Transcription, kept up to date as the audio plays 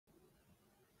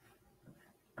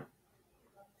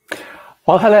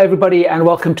Well, hello everybody and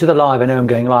welcome to the live. I know I'm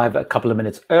going live a couple of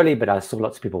minutes early, but I saw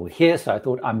lots of people were here, so I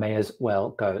thought I may as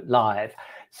well go live.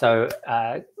 So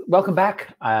welcome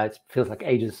back. It feels like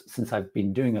ages since I've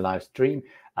been doing a live stream.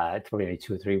 It's probably only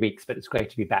 2 or 3 weeks, but it's great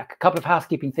to be back. A couple of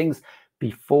housekeeping things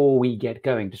before we get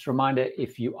going. Just a reminder,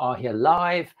 if you are here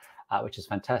live, which is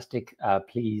fantastic,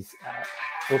 please,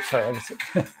 oops, sorry,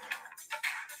 I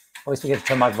always forget to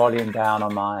turn my volume down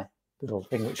on my little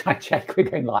thing, which I check. We're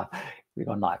going live. We've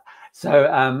gone live.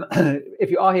 So if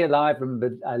you are here live, remember,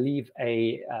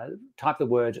 type the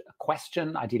word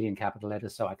question, ideally in capital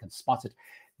letters, so I can spot it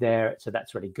there. So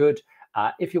that's really good.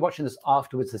 If you're watching this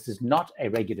afterwards, this is not a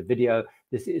regular video.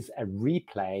 This is a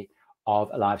replay of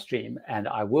a live stream. And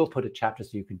I will put a chapter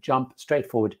so you can jump straight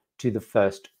forward to the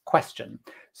first question.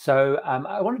 So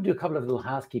I want to do a couple of little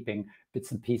housekeeping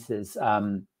bits and pieces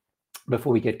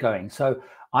before we get going. So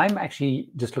I'm actually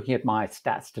just looking at my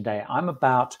stats today. I'm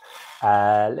about,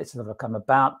 let's have a look, I'm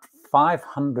about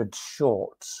 500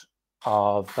 short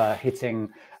of hitting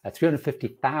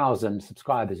 350,000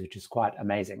 subscribers, which is quite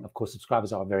amazing. Of course,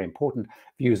 subscribers are very important.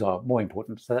 Views are more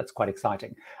important, so that's quite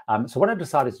exciting. So what I've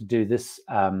decided to do this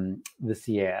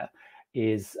year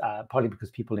is partly because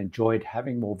people enjoyed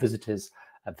having more guests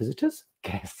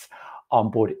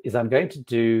on board, is I'm going to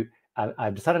do,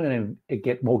 I've decided I'm going to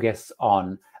get more guests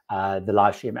on the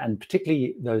live stream, and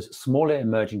particularly those smaller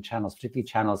emerging channels, particularly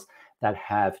channels that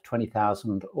have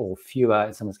 20,000 or fewer,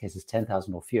 in some cases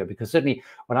 10,000 or fewer, because certainly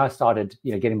when I started,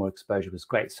 getting more exposure was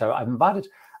great. So I've invited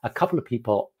a couple of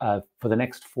people for the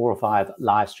next 4 or 5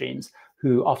 live streams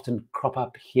who often crop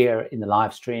up here in the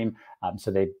live stream. So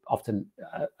they often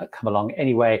come along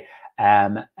anyway.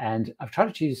 And I've tried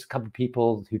to choose a couple of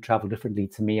people who travel differently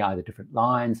to me, either different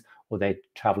lines or they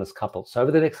travel as couples. So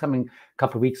over the next coming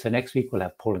couple of weeks, so next week we'll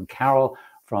have Paul and Carol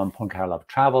from Paul and Carol Love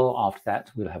Travel. After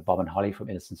that, we'll have Bob and Holly from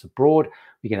Innocence Abroad.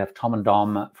 We can have Tom and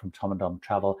Dom from Tom and Dom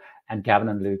Travel, and Gavin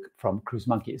and Luke from Cruise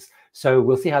Monkeys. So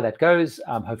we'll see how that goes.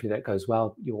 Hopefully that goes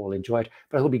well. You all enjoy it.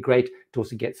 But it'll be great to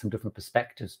also get some different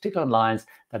perspectives, particularly on lines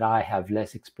that I have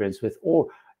less experience with, or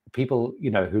people,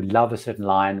 who love a certain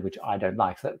line, which I don't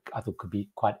like. So I thought could be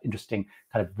quite interesting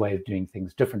kind of way of doing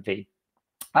things differently.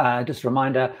 Just a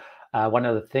reminder, one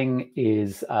other thing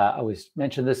is, I always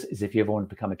mention this, is if you ever want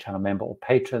to become a channel member or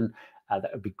patron, that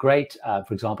would be great.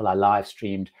 For example, I live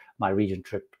streamed my Regent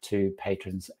trip to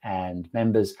patrons and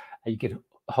members. You get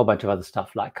a whole bunch of other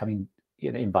stuff like coming,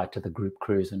 invite to the group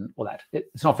cruise and all that.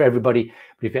 It's not for everybody,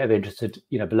 but if you're ever interested,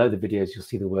 below the videos, you'll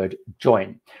see the word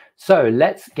join. So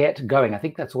let's get going. I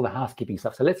think that's all the housekeeping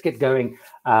stuff. So let's get going.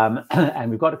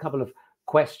 And we've got a couple of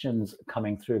questions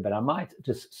coming through, but I might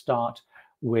just start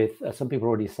with some people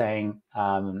already saying,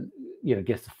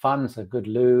 guests are fun. So good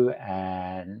Lou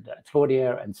and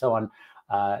Claudia and so on.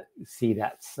 See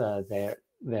that's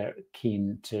they're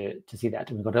keen to see that.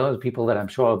 And we've got other people that I'm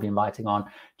sure I'll be inviting on,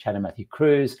 Chad and Matthew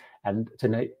Cruz, and so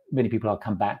many people I'll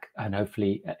come back and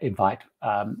hopefully invite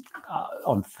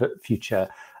on future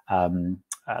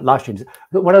live streams.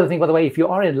 But one other thing, by the way, if you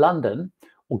are in London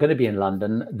or going to be in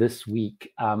London this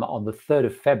week on the 3rd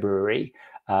of February,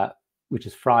 which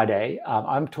is Friday,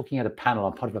 I'm talking at a panel.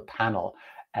 I'm part of a panel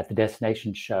at the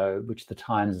Destination Show, which the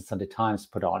Times and Sunday Times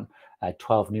put on at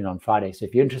 12 noon on Friday. So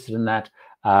if you're interested in that,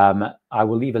 I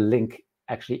will leave a link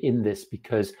actually in this,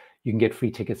 because you can get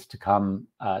free tickets to come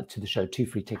to the show, 2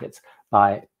 free tickets,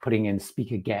 by putting in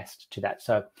speaker guest to that.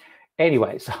 So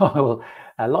anyway, so I will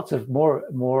lots of more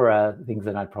things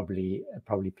than I'd probably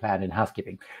planned in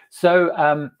housekeeping.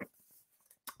 So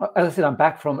as I said, I'm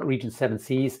back from Regent 7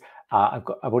 Seas. I've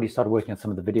already started working on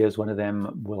some of the videos. One of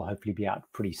them will hopefully be out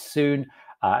pretty soon.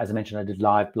 As I mentioned, I did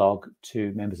live blog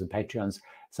to members and Patreons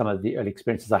some of the early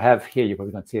experiences I have here. You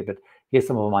probably can't see it, but here's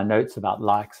some of my notes about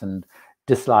likes and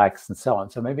dislikes and so on.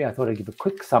 So maybe I thought I'd give a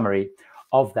quick summary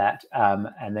of that,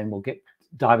 and then we'll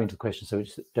dive into the questions, so we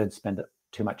just don't spend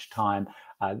too much time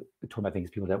talking about things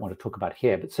people don't want to talk about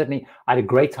here. But certainly, I had a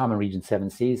great time on Regent 7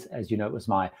 Seas. As you know, it was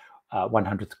my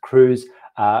 100th cruise.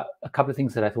 A couple of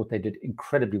things that I thought they did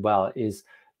incredibly well is,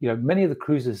 many of the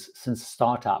cruises since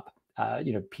startup,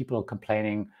 people are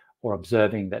complaining or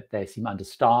observing that they seem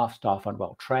understaffed, staff aren't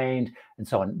well trained, and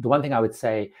so on. The one thing I would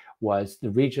say was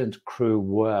the Regent crew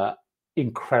were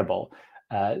incredible.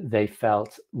 They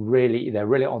felt they're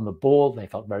really on the ball. They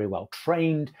felt very well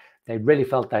trained. They really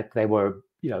felt like they were,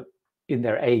 in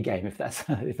their A game, if that's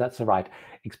the right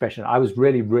expression. I was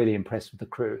really, really impressed with the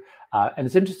crew. And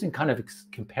it's interesting kind of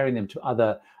comparing them to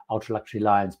other ultra luxury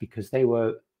lines, because they're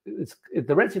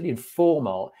relatively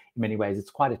informal in many ways.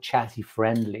 It's quite a chatty,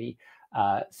 friendly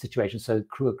situation. So the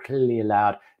crew are clearly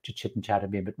allowed to chit and chat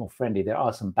and be a bit more friendly. There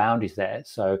are some boundaries there.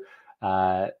 So,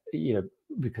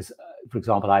 because, for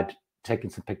example, I'd taking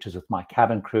some pictures with my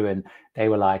cabin crew, and they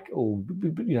were like, "Oh,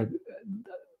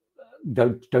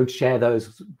 don't share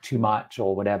those too much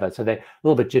or whatever." So they're a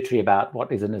little bit jittery about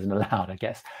what is and isn't allowed, I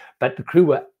guess. But the crew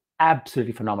were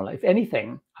absolutely phenomenal. If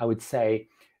anything, I would say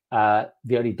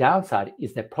the only downside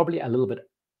is they're probably a little bit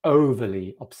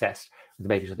overly obsessed with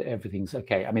making sure that everything's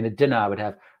okay. I mean, at dinner, I would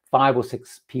have 5 or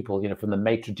 6 people, from the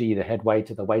maitre d', the head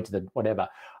waiter, the waiter, the whatever,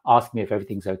 ask me if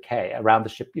everything's okay around the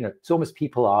ship. It's almost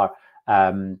people are,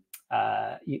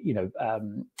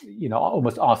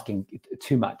 almost asking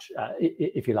too much,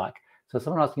 if you like. So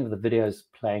someone asking if the video's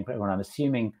playing for everyone, I'm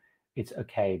assuming it's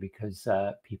okay because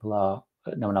people are,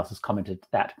 no one else has commented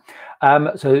that.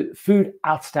 So food,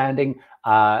 outstanding,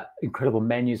 incredible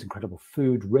menus, incredible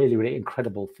food, really, really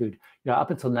incredible food. Up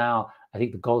until now, I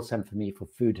think the gold standard for me for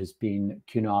food has been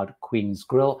Cunard Queen's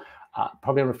Grill.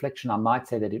 Probably on reflection, I might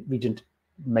say that Regent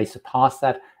may surpass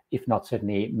that, if not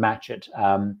certainly match it.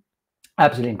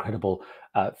 Absolutely incredible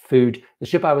food. The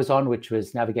ship I was on, which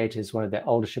was Navigator, is one of their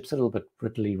older ships, a little bit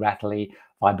riddly, rattly,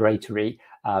 vibratory.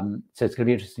 So it's going to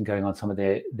be interesting going on some of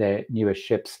their newer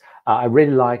ships. I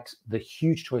really liked the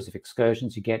huge choice of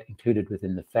excursions you get included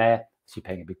within the fare. So you're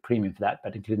paying a big premium for that,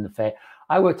 but including the fare,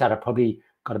 I worked out I probably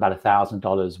got about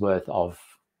 $1,000 worth of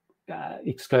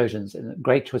excursions, and a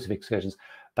great choice of excursions.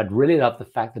 But really love the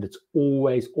fact that it's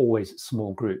always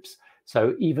small groups.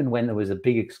 So even when there was a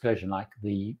big excursion like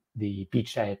the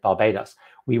beach day at Barbados,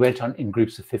 we went on in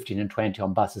groups of 15 and 20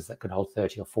 on buses that could hold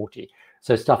 30 or 40.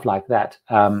 So stuff like that.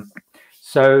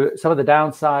 So some of the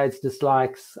downsides,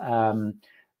 dislikes,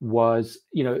 was,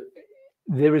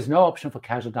 there is no option for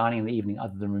casual dining in the evening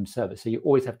other than room service. So you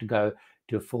always have to go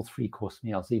to a full 3-course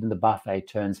meal. So even the buffet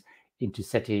turns into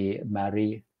Sette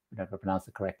Mari, I don't know if I pronounced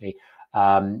it correctly,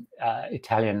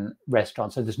 Italian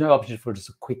restaurant. So there's no option for just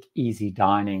a quick, easy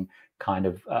dining kind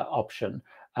of option.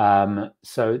 And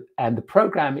the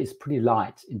program is pretty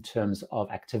light in terms of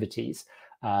activities.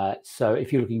 So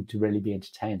if you're looking to really be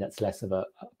entertained, that's less of a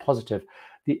positive.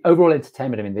 The overall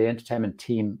entertainment, I mean, the entertainment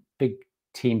team, big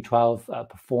team, 12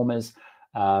 performers,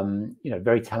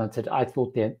 very talented. I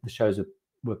thought the shows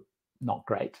were not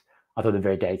great. I thought they're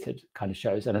very dated kind of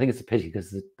shows. And I think it's a pity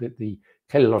because the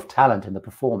clearly a lot of talent in the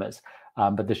performers,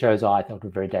 but the shows I thought were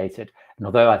very dated. And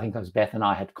although I think Beth and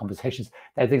I had conversations,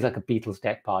 they had things like a Beatles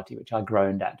deck party, which I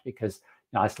groaned at because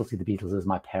I still see the Beatles as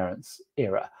my parents'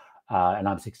 era. And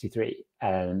I'm 63,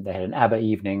 and they had an ABBA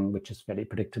evening, which is fairly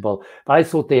predictable. But I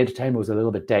thought the entertainment was a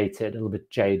little bit dated, a little bit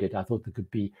jaded. I thought there could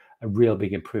be a real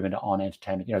big improvement on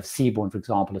entertainment. Seabourn, for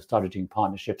example, have started doing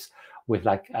partnerships with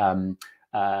like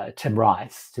Tim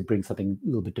Rice to bring something a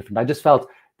little bit different. I just felt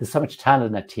there's so much talent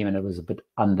in that team, and it was a bit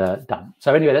underdone.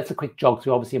 So anyway, that's a quick jog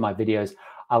through. Obviously, in my videos,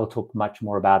 I will talk much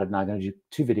more about it, and I'm going to do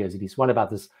 2 videos at least. One about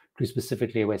this crew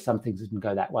specifically, where some things didn't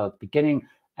go that well at the beginning,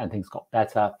 and things got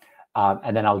better.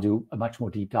 And then I'll do a much more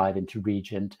deep dive into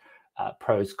Regent,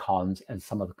 pros, cons, and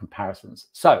some of the comparisons.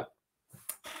 So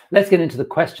let's get into the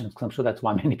questions, because I'm sure that's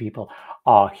why many people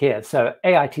are here. So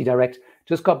AIT Direct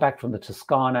just got back from the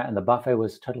Toscana, and the buffet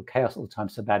was total chaos all the time.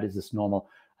 So bad, is this normal?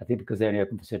 I think because they only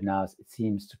open for certain hours, it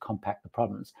seems to compact the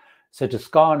problems. So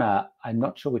Toscana, I'm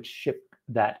not sure which ship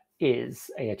that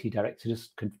is, AIT Direct. So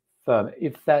just confirm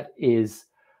if that is...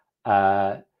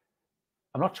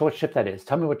 I'm not sure what ship that is.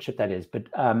 Tell me what ship that is. But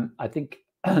I think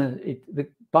the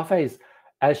buffets,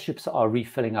 as ships are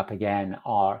refilling up again,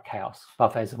 are chaos.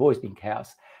 Buffets have always been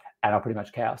chaos and are pretty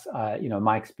much chaos.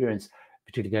 My experience,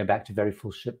 particularly going back to very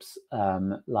full ships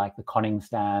like the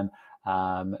Koningsdam,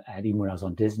 and even when I was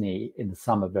on Disney in the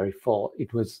summer, very full,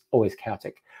 it was always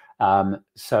chaotic.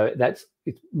 So it's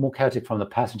more chaotic from the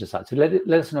passenger side. So let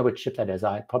us know which ship that is.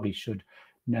 I probably should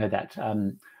know that.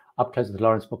 Up close with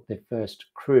Lawrence booked their first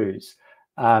cruise.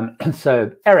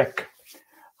 So Eric,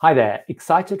 hi there.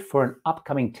 Excited for an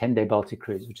upcoming 10-day Baltic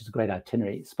cruise, which is a great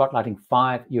itinerary, spotlighting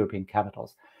 5 European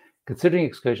capitals. Considering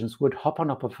excursions, would hop-on,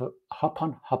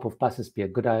 hop-off buses be a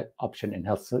good option in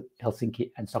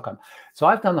Helsinki and Stockholm? So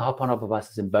I've done the hop-on, hop-off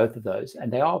buses in both of those,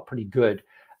 and they are pretty good.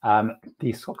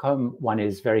 The Stockholm one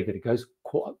is very good. It goes,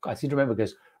 I seem to remember, it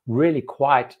goes really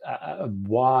quite a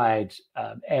wide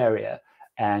area,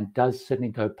 and does certainly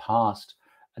go past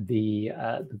the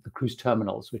cruise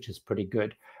terminals, which is pretty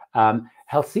good.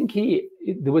 Helsinki,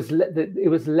 it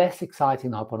was less exciting,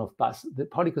 the hop on off bus,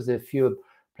 partly because there are fewer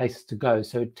places to go.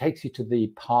 So it takes you to the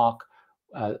park.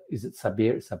 Is it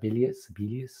Sibelius? So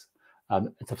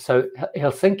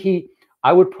Helsinki,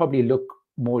 I would probably look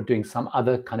more doing some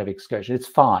other kind of excursion. It's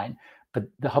fine, but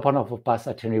the hop on off bus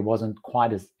itinerary wasn't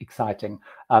quite as exciting.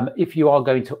 If you are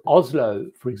going to Oslo,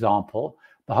 for example,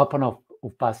 the hop on off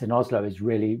or bus in Oslo is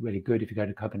really, really good. If you go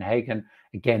to Copenhagen,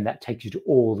 again, that takes you to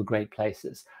all the great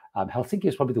places. Helsinki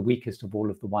is probably the weakest of all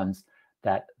of the ones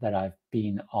that I've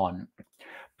been on.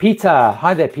 Peter,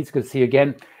 hi there, Peter, good to see you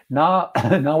again. Now,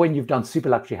 when you've done super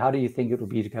luxury, how do you think it will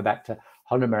be to go back to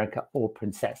Holland America or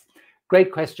Princess?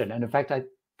 Great question. And in fact, a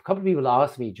couple of people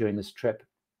asked me during this trip,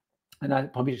 and I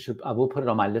will put it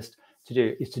on my list to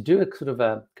do, is to do a sort of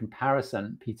a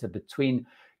comparison, Peter, between,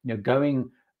 going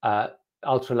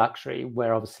ultra luxury,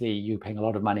 where obviously you're paying a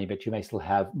lot of money, but you may still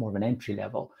have more of an entry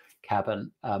level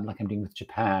cabin, like I'm doing with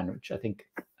Japan, which I think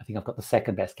I've got the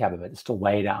second best cabin, but it's still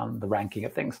way down the ranking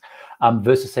of things,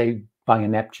 versus say buying a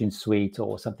Neptune suite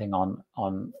or something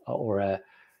or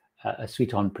a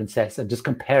suite on Princess, and just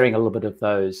comparing a little bit of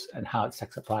those and how it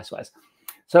stacks up price wise.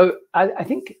 So I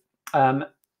think I'm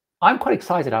quite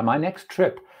excited. My next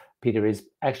trip, Peter, is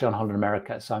actually on Holland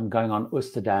America. So I'm going on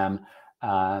Amsterdam.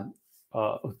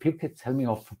 People keep telling me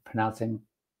off for pronouncing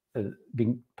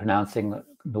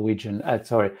Norwegian,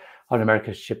 Holland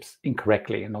America ships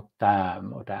incorrectly, and not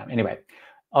dam or dam. Anyway,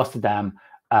 Amsterdam,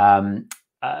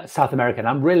 South America, and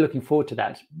I'm really looking forward to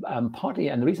that. Partly,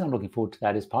 and the reason I'm looking forward to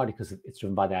that is partly because it's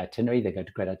driven by the itinerary. They go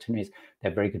to great itineraries. They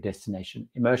have very good destination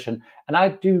immersion, and I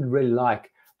do really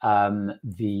like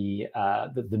the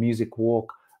music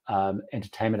walk,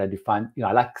 entertainment. I do find,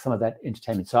 I like some of that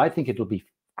entertainment. So I think it'll be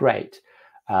great.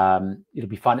 It'll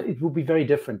be fun. It will be very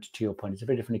different, to your point. It's a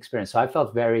very different experience. So I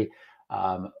felt very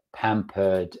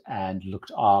pampered and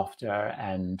looked after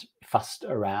and fussed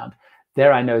around.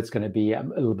 There, I know it's going to be a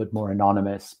little bit more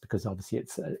anonymous because obviously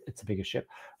it's a bigger ship.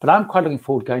 But I'm quite looking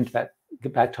forward to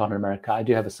get back to Holland America. I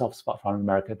do have a soft spot for Holland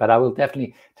America, but I will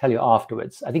definitely tell you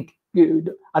afterwards. I think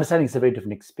understanding it's a very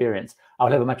different experience.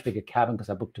 I'll have a much bigger cabin because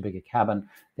I booked a bigger cabin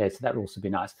there, so that will also be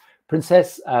nice.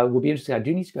 Princess will be interesting. I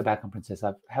do need to go back on Princess.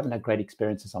 I haven't had great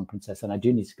experiences on Princess, and I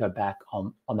do need to go back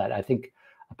on that. I think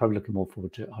I'm probably looking more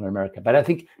forward to Holland America. But I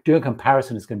think doing a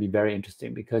comparison is going to be very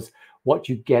interesting because what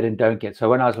you get and don't get. So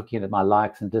when I was looking at my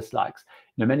likes and dislikes,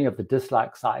 many of the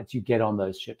dislike sides you get on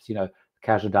those ships,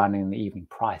 casual dining in the evening,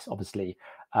 price, obviously,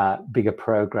 bigger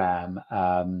program,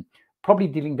 probably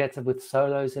dealing better with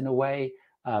solos in a way,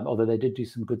 although they did do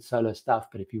some good solo stuff.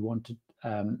 But if you wanted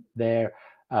there,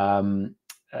 and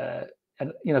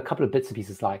a couple of bits and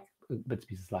pieces like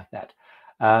that.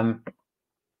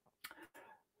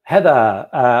 Heather,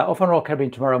 off on Royal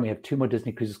Caribbean tomorrow. We have 2 more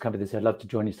Disney cruises coming this year. I'd love to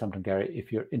join you sometime, Gary,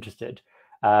 if you're interested.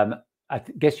 I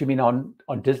guess you mean on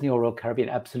Disney or Royal Caribbean?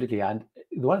 Absolutely. And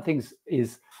one of the things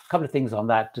is a couple of things on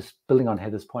that. Just building on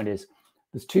Heather's point is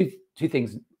there's two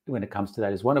things when it comes to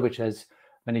that. Is one of which, as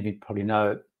many of you probably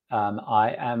know,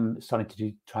 I am starting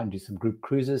to try and do some group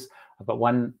cruises. I've got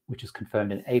one which is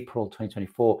confirmed in April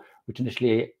 2024, which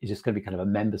initially is just going to be kind of a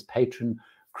members patron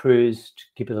cruise to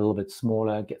keep it a little bit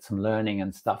smaller, get some learning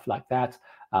and stuff like that.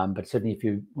 But certainly if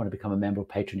you want to become a member or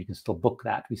patron, you can still book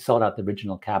that. We sold out the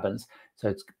original cabins, so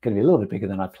it's going to be a little bit bigger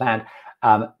than I planned.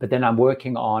 But then I'm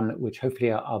working on, which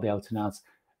hopefully I'll be able to announce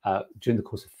during the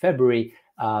course of February,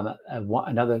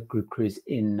 another group cruise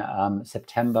in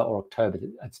September or October.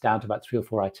 It's down to about 3 or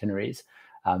 4 itineraries.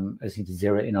 I just need to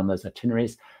zero in on those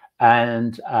itineraries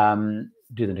and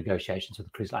do the negotiations with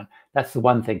the cruise line. That's the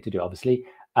one thing to do, obviously.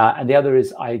 And the other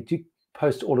is I do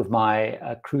post all of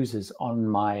my cruises on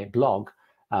my blog.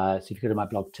 So if you go to my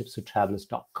blog,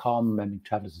 tipsfortravelers.com, and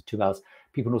travelers with 2 L's,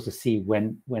 people can also see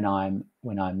when I'm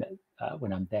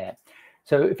there.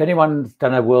 So if anyone's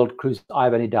done a world cruise,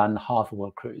 I've only done half a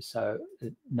world cruise. So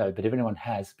no, but if anyone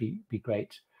has, be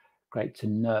great to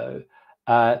know.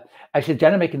 Actually,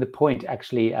 Jana making the point,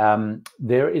 actually,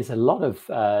 there is a lot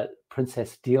of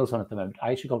Princess deals on at the moment.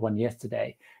 I actually got one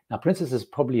yesterday. Now, Princess is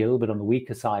probably a little bit on the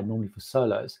weaker side normally for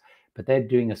solos, but they're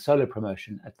doing a solo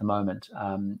promotion at the moment.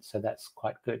 So that's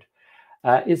quite good.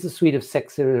 Is the suite of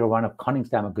 6001 of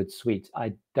Koningsdam a good suite?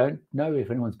 I don't know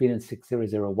if anyone's been in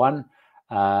 6001.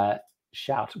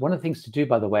 Shout. One of the things to do,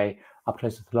 by the way, up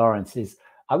close to Florence is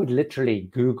I would literally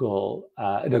Google,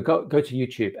 go to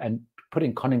YouTube and put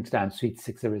in Koningsdam Suite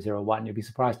 6001. You'll be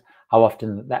surprised how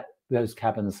often those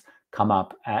cabins come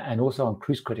up. And also on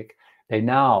Cruise Critic, they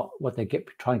now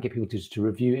try and get people to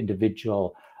review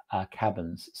individual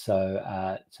cabins. So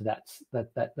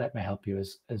that may help you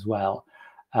as well.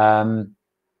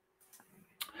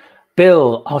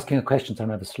 Bill asking a question. So I'm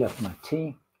going to have a slurp of my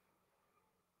tea.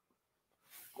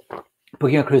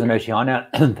 Booking a cruise on Oceania,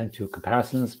 thanks to your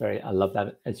comparisons. I love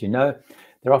that, as you know.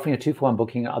 They're offering a 2-for-1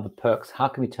 booking and other perks. How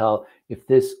can we tell if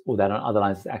this or that on other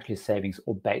lines is actually savings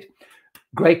or bait?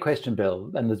 Great question,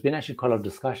 Bill. And there's been actually quite a lot of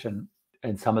discussion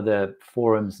in some of the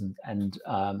forums and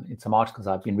in some articles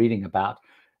I've been reading about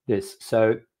this.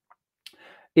 So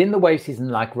In the wave season,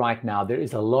 like right now, there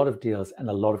is a lot of deals and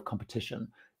a lot of competition,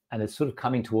 and it's sort of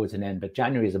coming towards an end. But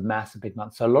January is a massive big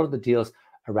month, so a lot of the deals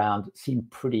around seem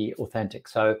pretty authentic.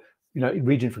 So,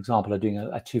 Regent, for example, are doing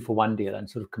a 2-for-1 deal, and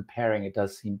sort of comparing, it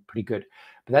does seem pretty good.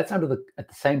 But that's at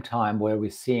the same time where we're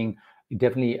seeing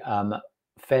definitely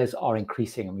fares are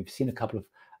increasing, and we've seen a couple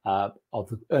of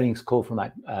the earnings call from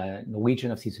like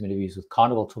Norwegian. I've seen some interviews with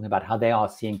Carnival talking about how they are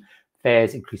seeing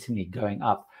fares increasingly going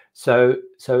up. So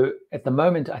at the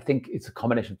moment, I think it's a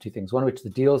combination of two things. One of which the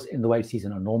deals in the wave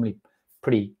season are normally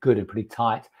pretty good and pretty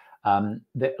tight. A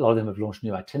lot of them have launched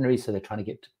new itineraries, so they're trying to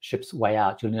get ships way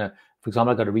out. For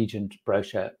example, I got a Regent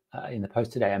brochure in the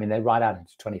post today. I mean, they write out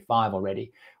into 25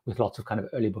 already with lots of kind of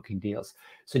early booking deals.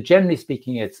 So generally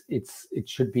speaking, it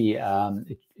should be at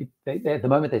the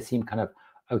moment they seem kind of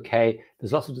okay.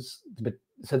 There's lots of but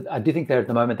so I do think at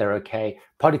the moment they're okay,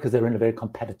 partly because they're in a very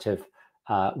competitive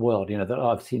world. That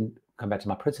I've seen, come back to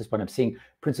my Princess point, I'm seeing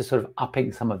Princess sort of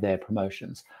upping some of their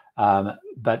promotions.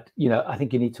 But I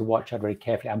think you need to watch out very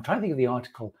carefully. I'm trying to think of the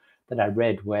article that I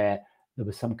read where there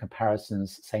were some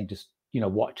comparisons saying just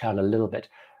watch out a little bit.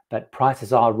 But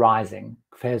prices are rising,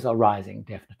 fares are rising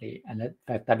definitely, and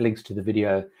that links to the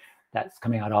video that's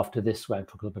coming out after this, where I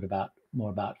talk a little bit more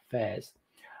about fares.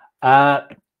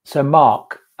 So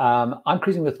Mark, I'm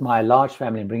cruising with my large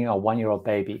family and bringing our 1-year-old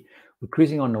baby. We're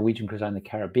cruising on Norwegian Cruise Line in the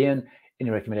Caribbean.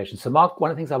 Any recommendations? So Mark, one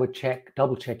of the things I would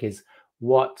double check is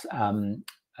what, and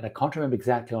I can't remember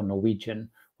exactly on Norwegian,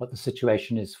 what the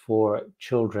situation is for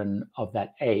children of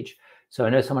that age. So I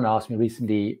know someone asked me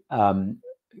recently,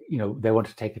 they wanted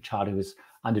to take a child who was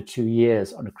under 2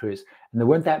 years on a cruise,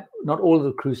 and not all of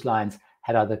the cruise lines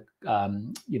had either,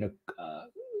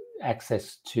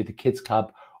 access to the kids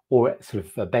club or sort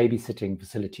of babysitting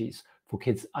facilities for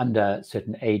kids under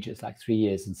certain ages, like 3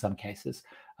 years in some cases.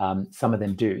 Some of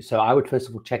them do. So I would first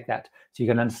of all check that, so you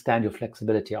can understand your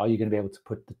flexibility. Are you going to be able to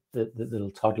put the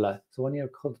little toddler, so 1 year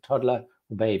called toddler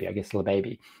or baby, I guess little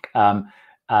baby,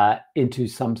 into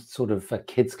some sort of a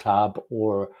kids club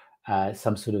or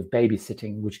some sort of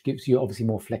babysitting, which gives you obviously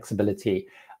more flexibility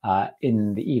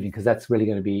in the evening, because that's really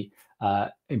going to be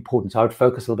important. So I would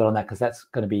focus a little bit on that, because that's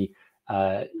going to be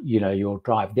your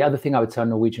drive. The other thing I would say on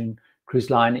Norwegian Cruise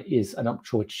Line is, I'm not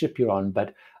sure which ship you're on,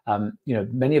 but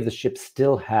many of the ships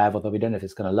still have, although we don't know if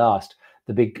it's going to last,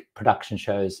 the big production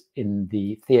shows in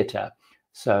the theatre.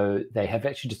 So they have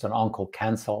actually just on Encore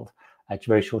cancelled at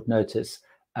very short notice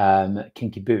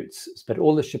Kinky Boots, but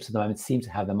all the ships at the moment seem to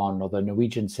have them on, although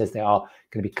Norwegian says they are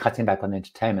going to be cutting back on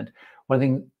entertainment.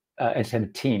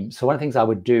 Entertainment team. So one of the things I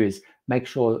would do is make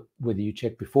sure, whether you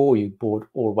check before you board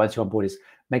or once you're on board, is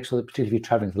make sure that, particularly if you're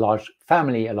traveling with a large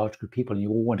family, a large group of people, and you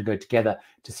all want to go together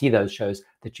to see those shows,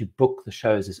 that you book the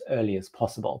shows as early as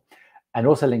possible. And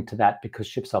also linked to that, because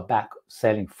ships are back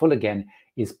sailing full again,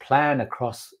 is plan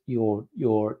across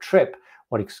your trip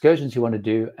what excursions you want to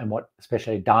do and what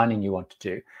especially dining you want to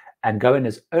do, and go in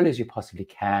as early as you possibly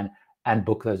can and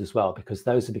book those as well, because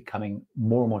those are becoming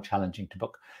more and more challenging to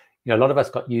book. A lot of us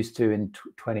got used to in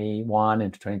 21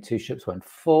 into 22 ships went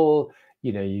full.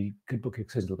 You could book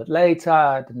excursions a little bit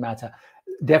later. It didn't matter.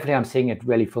 Definitely, I'm seeing it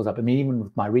really fills up. I mean, even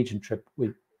with my Regent trip,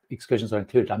 with excursions are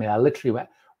included. I mean, I literally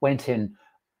went in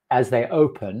as they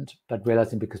opened, but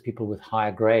realizing because people with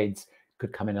higher grades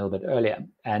could come in a little bit earlier.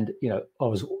 And, I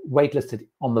was waitlisted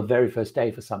on the very first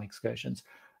day for some excursions.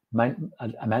 I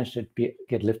managed to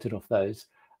get lifted off those,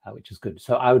 which is good.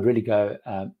 So I would really go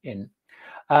in.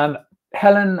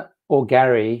 Helen or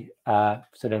Gary, so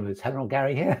it's Helen or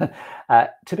Gary here,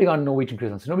 tipping on Norwegian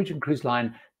Cruise Line. So Norwegian Cruise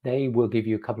Line, they will give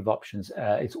you a couple of options.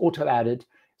 It's auto-added,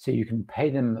 so you can pay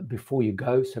them before you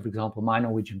go. So for example, my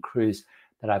Norwegian cruise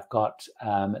that I've got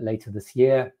later this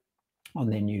year on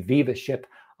their new Viva ship,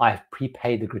 I've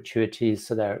prepaid the gratuities,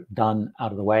 so they're done,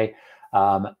 out of the way,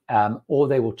 or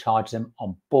they will charge them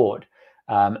on board.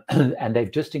 And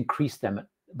they've just increased them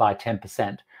by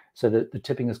 10%. So the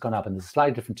tipping has gone up, and there's a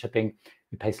slightly different tipping.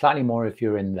 You pay slightly more if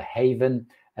you're in the Haven,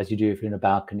 as you do if you're in a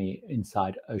balcony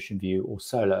inside Ocean View or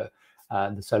Solo,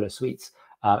 the Solo suites.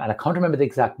 And I can't remember the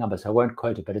exact number, so I won't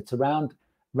quote it, but it's around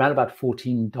about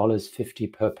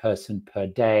 $14.50 per person per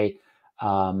day.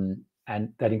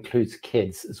 And that includes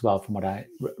kids as well, from what I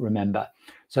remember.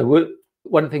 So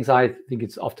one of the things I think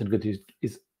it's often good to do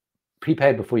is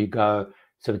prepay before you go,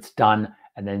 so it's done.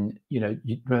 And then,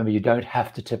 remember, you don't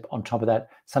have to tip on top of that.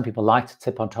 Some people like to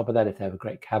tip on top of that if they have a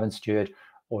great cabin steward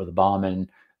or the barman.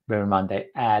 Bear in mind, they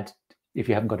add, if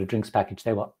you haven't got a drinks package,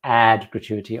 they will add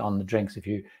gratuity on the drinks. If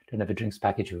you don't have a drinks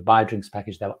package, if you buy a drinks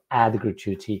package, they will add the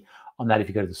gratuity on that. If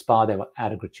you go to the spa, they will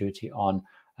add a gratuity on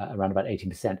around about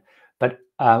 18%. But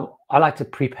I like to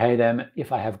prepay them.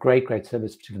 If I have great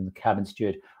service, particularly in the cabin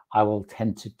steward, I will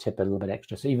tend to tip a little bit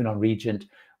extra. So even on Regent,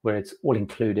 where it's all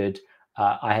included,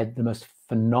 I had the most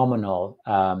phenomenal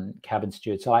cabin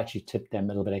steward. So I actually tipped them a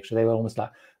little bit extra. They were almost like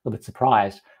a little bit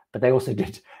surprised, but they also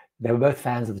did. They were both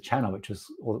fans of the channel, which was,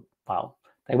 well,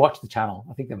 they watched the channel.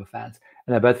 I think they were fans,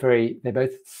 and they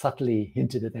both subtly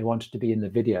hinted that they wanted to be in the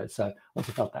video. So I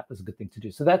also felt that was a good thing to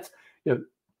do. So that's,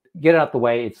 get it out the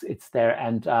way. It's there.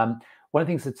 And one of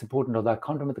the things that's important, although I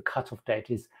can't remember the cutoff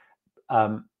date, is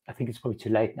I think it's probably too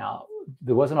late now.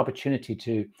 There was an opportunity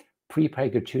to prepay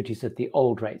gratuities at the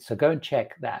old rate. So go and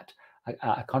check that.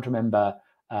 I can't remember,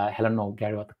 Helen or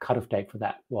Gary, what the cutoff date for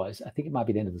that was. I think it might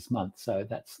be the end of this month. So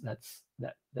that's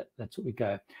what we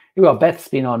go. Here we are. Beth's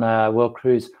been on a world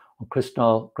cruise on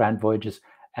Crystal, Grand Voyages,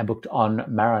 and booked on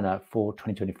Mariner for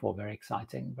 2024. Very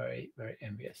exciting. Very, very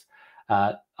envious.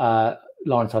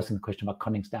 Lawrence asking the question about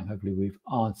Coningsdam. Hopefully we've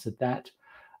answered that.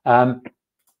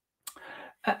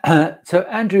 So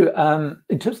Andrew,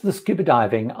 in terms of the scuba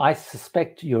diving, I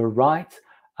suspect you're right.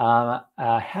 I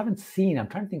haven't seen, I'm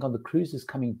trying to think on the cruises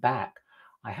coming back,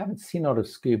 I haven't seen a lot of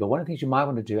scuba. One of the things you might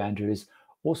want to do, Andrew, is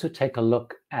also take a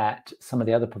look at some of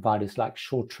the other providers like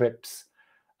Shore Trips,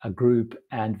 a group,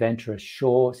 and Venture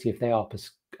Ashore, see if they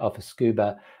offer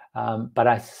scuba. But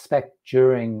I suspect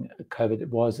during COVID it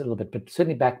was a little bit, but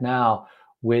certainly back now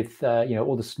with,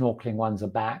 all the snorkeling ones are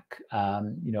back.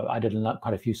 I did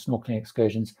quite a few snorkeling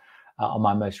excursions on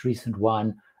my most recent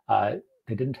one.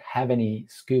 They didn't have any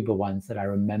scuba ones that I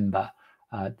remember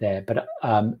there, but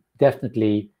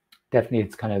definitely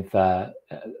it's kind of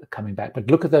coming back.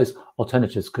 But look at those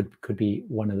alternatives, could be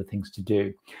one of the things to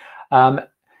do.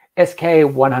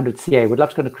 SK100CA would love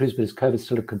to go on a cruise, but is COVID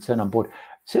still a concern on board?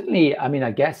 Certainly, I mean, I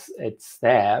guess it's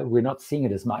there. We're not seeing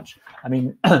it as much. I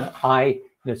mean,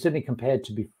 certainly compared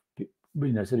to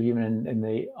sort of even in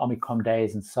the Omicron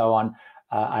days and so on.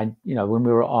 When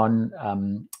we were on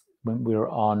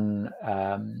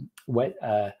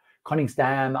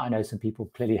Coningsdam, I know some people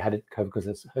clearly had it COVID because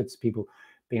it's hurts people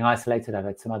being isolated. I've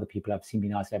had some other people I've seen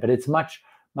being isolated, but it's much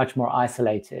more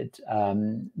isolated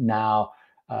now.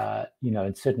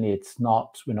 And certainly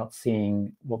we're not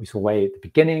seeing what we saw way at the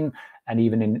beginning, and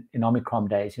even in Omicron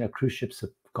days, cruise ships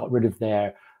have got rid of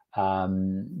their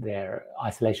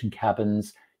isolation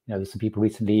cabins. There's some people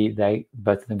recently,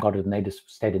 both of them got it and they just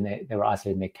stayed they were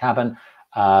isolated in their cabin.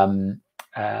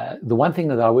 The one thing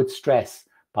that I would stress,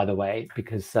 by the way,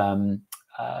 because some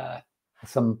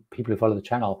people who follow the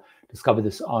channel discovered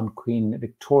this on Queen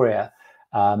Victoria.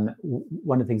 One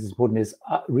of the things that's important is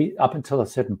up until a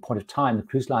certain point of time, the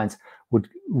cruise lines would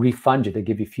refund you. They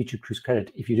give you future cruise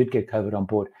credit if you did get COVID on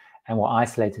board and were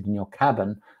isolated in your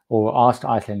cabin or were asked to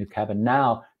isolate in your cabin.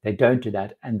 Now they don't do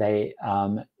that, and it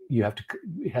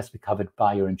has to be covered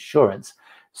by your insurance.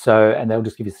 So, and they'll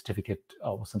just give you a certificate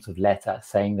or some sort of letter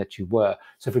saying that you were.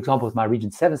 So, for example, with my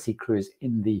Regent 7 cruise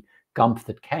in the Gump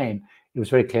that came, it was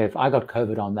very clear if I got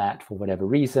COVID on that for whatever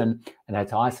reason and had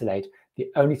to isolate, the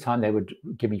only time they would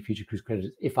give me future cruise credit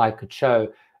is if I could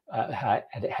show I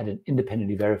had an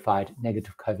independently verified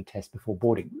negative COVID test before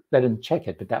boarding. They didn't check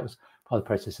it, but that was part of the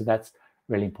process. So that's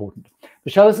really important.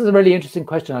 Michelle, this is a really interesting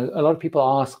question. A lot of people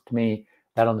asked me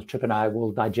that on the trip, and I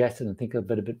will digest it and think a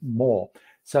bit more.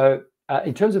 So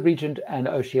in terms of Regent and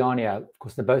Oceania, of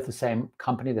course, they're both the same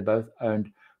company. They're both owned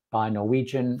by a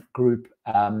Norwegian group.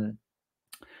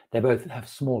 They both have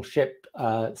small ship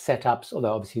setups,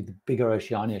 although obviously the bigger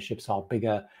Oceania ships are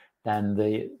bigger than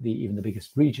even the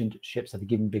biggest Regent ships. I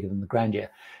think even bigger than the Grandia.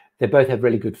 They both have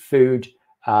really good food.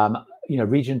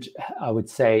 Regent, I would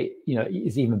say,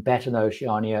 is even better than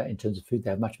Oceania in terms of food. They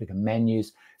have much bigger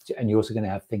menus, and you're also going to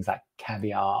have things like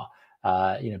caviar,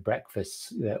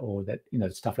 breakfasts, or that,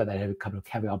 stuff like that. Have a couple of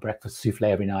caviar breakfast, souffle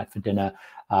every night for dinner.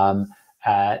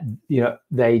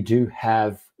 They do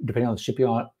have, depending on the ship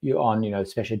you're on,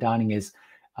 special dining is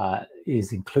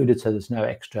included, so there's no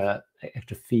extra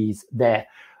fees there.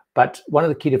 But one of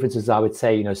the key differences, I would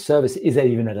say, service is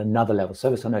even at another level.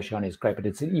 Service on Oceania is great, but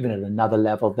it's even at another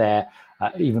level there,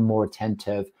 even more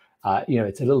attentive.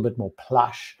 It's a little bit more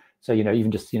plush. So, even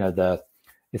just,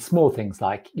 it's small things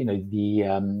like,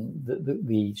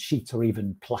 the sheets are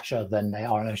even plusher than they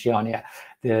are on Oceania.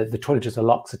 The toiletries are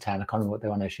L'Occitane. I can't remember what they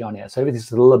are on Oceania. So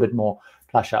everything's a little bit more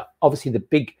plusher. Obviously, the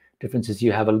big difference is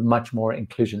you have a much more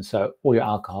inclusion. So all your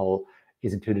alcohol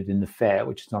is included in the fare,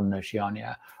 which is not in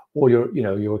Oceania. All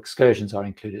your excursions are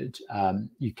included.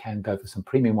 You can go for some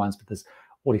premium ones, but there's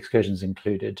all excursions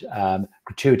included.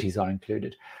 Gratuities are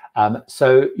included.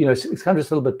 So it's kind of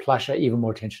just a little bit plusher, even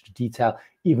more attention to detail,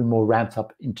 even more ramped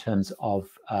up in terms of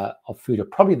food are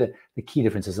probably the key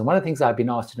differences. And one of the things I've been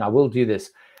asked to do, and I will do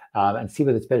this and see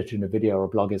whether it's better to do in a video or a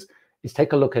blog, is is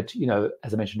take a look at,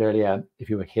 as I mentioned earlier, if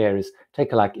you were here, is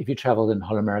take a, like, if you traveled in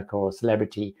Whole America or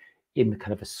Celebrity in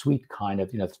kind of a suite kind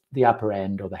of, the upper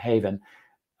end or the Haven,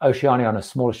 Oceania on a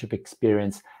smaller ship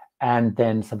experience, and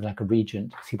then something like a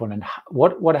Regent, Seabourn, and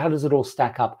how does it all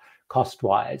stack up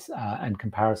cost-wise and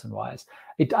comparison-wise?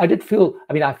 I did feel,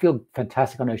 I feel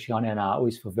fantastic on Oceania, and I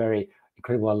always feel very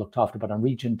incredibly well looked after, but on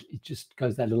Regent, it just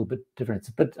goes that little bit different. It's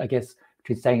a bit, I guess,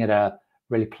 between staying at a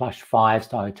really plush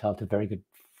 5-star hotel to a very good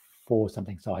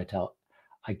 4-something star hotel,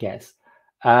 I guess.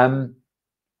 Heather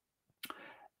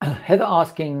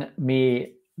asking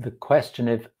me the question,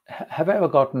 have I ever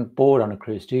gotten bored on a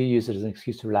cruise? Do you use it as an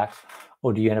excuse to relax,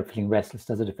 or do you end up feeling restless?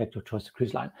 Does it affect your choice of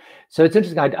cruise line? So it's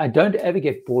interesting. I don't ever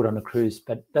get bored on a cruise,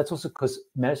 but that's also because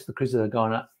most of the cruises I go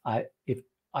on,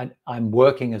 I'm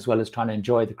working as well as trying to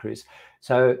enjoy the cruise.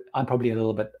 So I'm probably a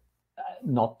little bit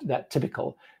not that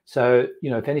typical. So,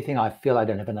 if anything, I feel I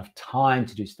don't have enough time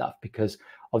to do stuff, because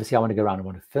obviously I want to go around, I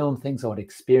want to film things, I want to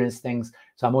experience things.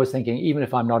 So I'm always thinking, even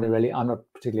if I'm not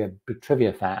particularly a big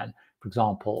trivia fan, for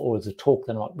example, or there's a talk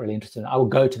that I'm not really interested in, I will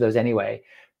go to those anyway,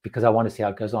 because I want to see how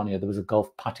it goes on. There was a golf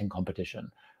putting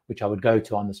competition, which I would go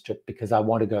to on this trip, because I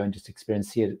want to go and just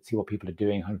experience, see what people are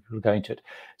doing, how people are going to it.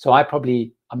 So I'm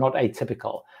not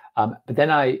atypical. But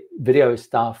then I video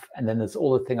stuff, and then there's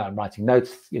all the thing I'm writing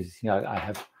notes. I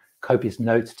have copious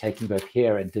notes taking both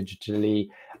here and digitally.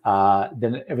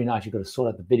 Then every night you've got to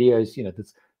sort out the videos.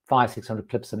 There's 500-600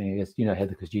 clips. I guess Heather,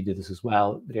 because you do this as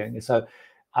well, videoing. So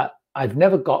I've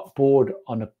never got bored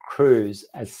on a cruise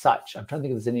as such. I'm trying to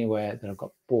think if there's anywhere that I've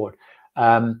got bored.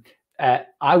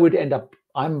 I would end up.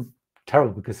 I'm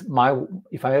terrible, because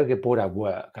if I ever get bored, I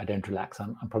work. I don't relax.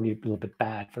 I'm probably a little bit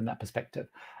bad from that perspective.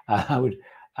 I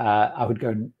would go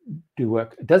and do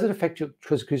work. Does it affect your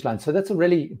choice of cruise line? So that's a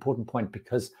really important point,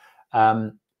 because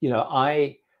I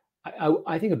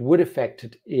think it would affect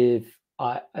it if,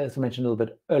 as I mentioned a little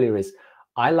bit earlier, is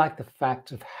I like the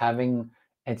fact of having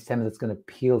entertainment that's going to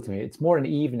appeal to me. It's more an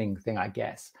evening thing, I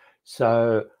guess.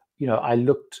 So I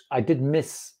didn't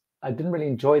really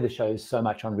enjoy the shows so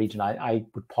much on Regent. I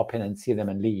would pop in and see them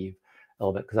and leave a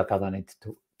little bit, because I felt I needed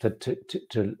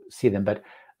to see them. But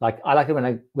I like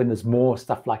it when there's more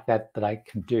stuff like that I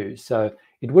can do. So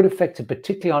it would affect it,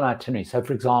 particularly on itinerary. So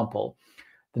for example,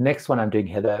 the next one I'm doing,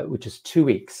 Heather, which is 2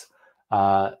 weeks,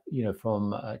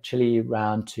 from Chile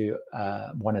round to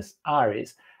Buenos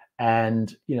Aires,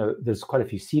 and there's quite a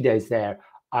few sea days there.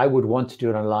 I would want to do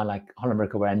it on a line like Whole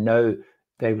America, where I know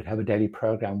they would have a daily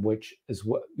program, which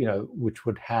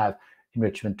would have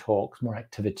enrichment talks, more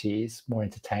activities, more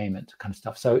entertainment kind of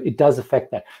stuff. So it does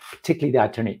affect that, particularly the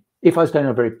itinerary. If I was going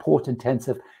on a very port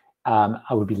intensive, I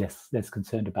would be less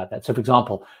concerned about that. So for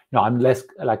example, I'm less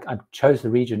I chose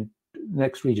the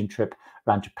next region trip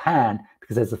around Japan,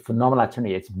 because there's a phenomenal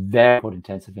itinerary. It's very port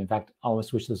intensive. In fact, I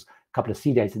almost wish there's a couple of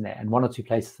sea days in there, and 1 or 2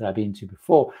 places that I've been to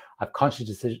before, I've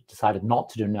consciously decided not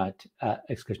to do a night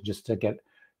excursion, just to get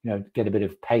a bit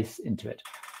of pace into it.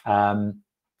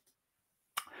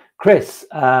 Chris,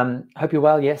 hope you're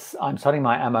well. Yes, I'm starting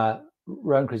my AMA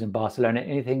Rhone cruise in Barcelona.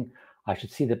 Anything I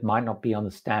should see that might not be on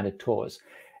the standard tours?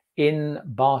 In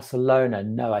Barcelona,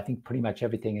 no, I think pretty much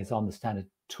everything is on the standard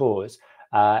tours.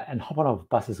 And hop on off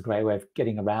bus is a great way of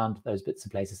getting around those bits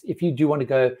of places. If you do want to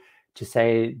go to,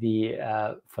 say, the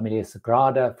Familia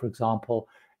Sagrada, for example,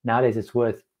 nowadays it's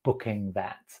worth booking.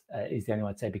 That is the only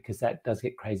one I'd say, because that does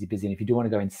get crazy busy. And if you do want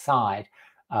to go inside,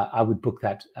 I would book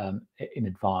that in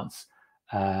advance.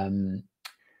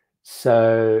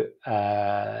 So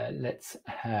let's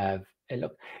have a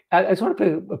look. I just want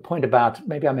to put a point about,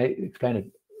 maybe I may explain it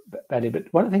badly,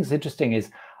 but one of the things that's interesting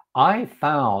is I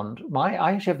found I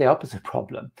actually have the opposite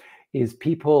problem. Is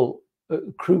people,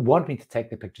 crew want me to take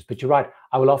the pictures, but you're right.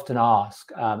 I will often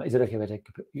ask, is it okay if I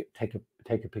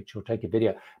take a picture or take a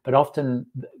video? But often,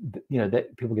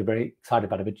 that people get very excited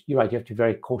about it. But you're right. You have to be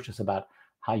very cautious about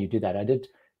how you do that. I did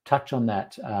touch on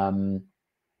that in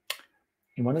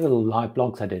one of the little live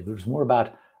blogs I did, which was more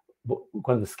about one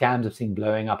of the scams I've seen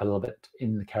blowing up a little bit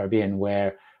in the Caribbean,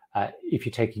 where if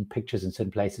you're taking pictures in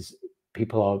certain places,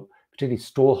 people are, particularly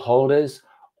stall holders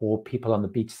or people on the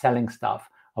beach selling stuff,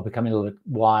 are becoming a little bit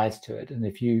wise to it. And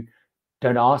if you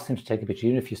don't ask them to take a picture,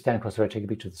 even if you stand across the road, take a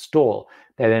picture of the stall,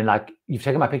 they're then like, you've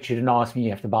taken my picture, you didn't ask me, you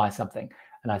have to buy something.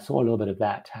 And I saw a little bit of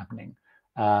that happening.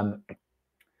 I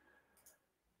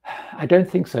don't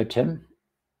think so, Tim.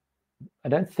 I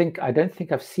don't think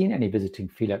I've seen any visiting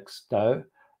Felix, though.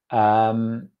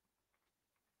 No,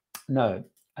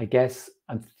 I guess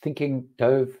I'm thinking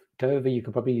Dover, you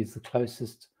could probably use the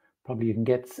closest, probably you can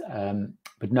get,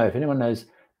 but no, if anyone knows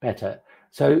better.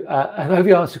 So I hope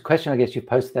you answered the question. I guess you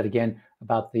posted that again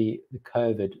about the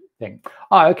COVID thing.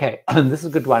 Oh, okay. This is a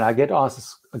good one. I get asked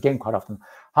this again quite often.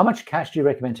 How much cash do you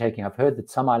recommend taking? I've heard that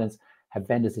some islands have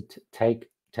vendors that take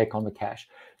on the cash.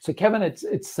 So Kevin,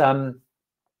 it's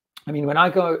I mean, when I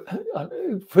go,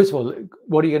 first of all,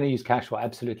 what are you going to use cash for?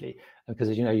 Absolutely, because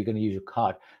as you know, you're going to use your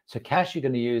card. So cash you're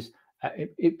going to use,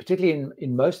 particularly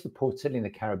in most of the ports, certainly in the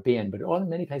Caribbean, but in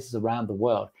many places around the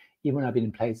world. Even when I've been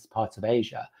in parts of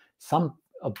Asia, some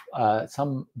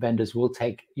vendors will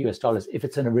take US dollars if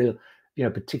it's in a real,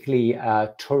 particularly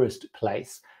tourist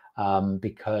place,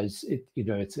 because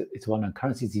it's a well-known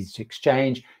currency, it's easy to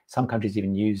exchange. Some countries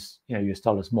even use US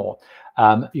dollars more.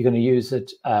 You're going to use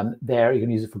it there. You're going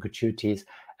to use it for gratuities,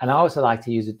 and I also like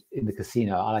to use it in the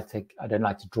casino. I don't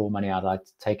like to draw money out. I like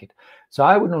to take it. So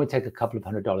I would normally take a couple of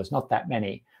 $100, not that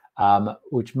many,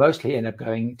 which mostly end up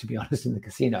going, to be honest, in the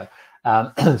casino.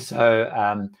 But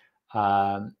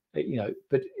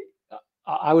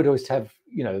I would always have,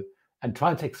 and try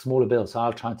and take smaller bills. So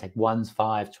I'll try and take 1s,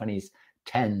 5s, 20s,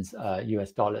 10s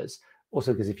US dollars.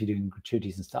 Also, because if you're doing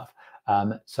gratuities and stuff.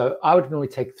 So I would normally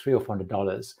take $300 or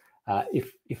 $400.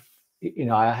 If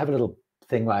I have a little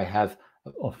thing where I have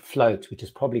a float, which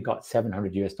has probably got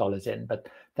 700 US dollars in, but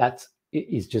that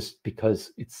is just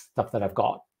because it's stuff that I've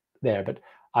got there. But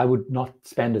I would not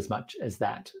spend as much as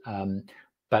that.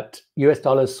 But US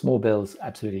dollars, small bills,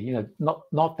 absolutely.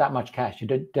 Not that much cash. You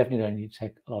definitely don't need to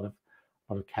take a lot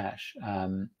of cash.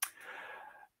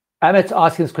 Amit's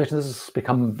asking this question. This has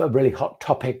become a really hot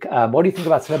topic. What do you think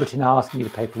about Celebrity now asking you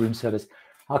to pay for room service?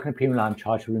 How can a premium line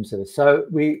charge for room service? So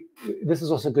this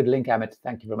is also a good link, Amit.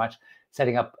 Thank you very much.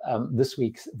 Setting up this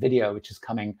week's video, which is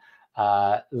coming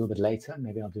a little bit later.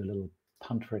 Maybe I'll do a little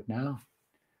punt for it now,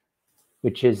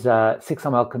 which is 6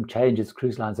 unwelcome changes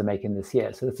cruise lines are making this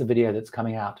year. So that's a video that's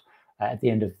coming out at the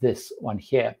end of this one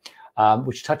here,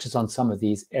 which touches on some of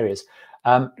these areas.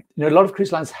 A lot of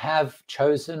cruise lines have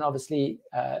chosen, obviously,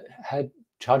 had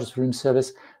charges for room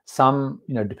service. Some,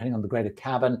 depending on the grade of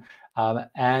cabin,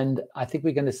 and I think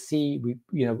we're going to see,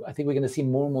 I think we're going to see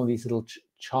more and more of these little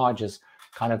charges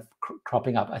kind of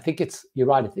cropping up. I think you're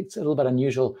right. I think it's a little bit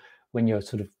unusual when you're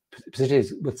sort of, particularly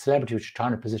with Celebrity, which are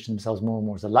trying to position themselves more and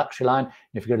more as a luxury line. And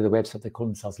if you go to the website, they call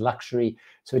themselves luxury.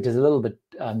 So it is a little bit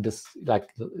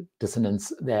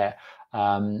dissonance there.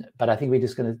 But I think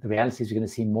the reality is we're going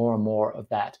to see more and more of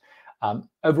that.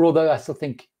 Overall, though, I still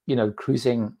think,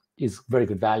 cruising is very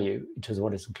good value in terms of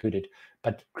what is included.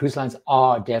 But cruise lines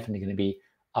are definitely going to be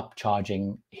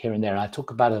upcharging here and there. And I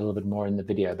talk about it a little bit more in the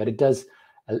video, but it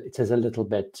says a little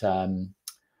bit,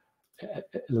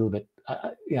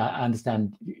 yeah, I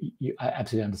understand. I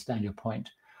absolutely understand your point.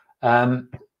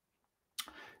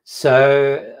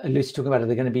 So Lucy talking about it,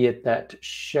 they're going to be at that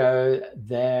show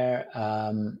there.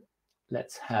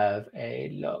 Let's have a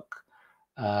look.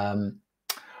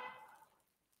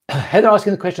 Heather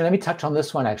asking the question. Let me touch on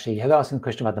this one actually. Heather asking the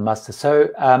question about the muster. So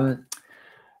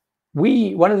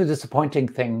one of the disappointing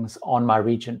things on my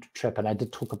Regent trip, and I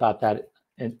did talk about that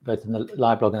both in the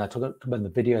live blog and I talked about in the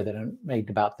video that I made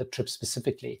about the trip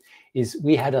specifically, is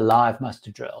we had a live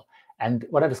muster drill. And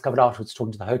what I discovered afterwards,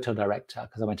 talking to the hotel director,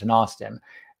 because I went and asked him,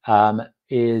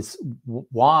 is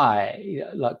why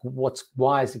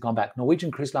has it gone back? Norwegian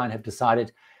Cruise Line have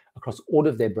decided across all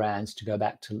of their brands to go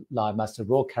back to live muster.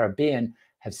 Royal Caribbean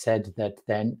have said that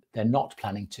they're not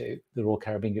planning to, the Royal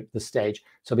Caribbean at this stage.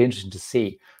 So it'll be interesting to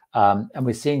see. And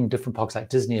we're seeing different parks like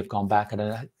Disney have gone back.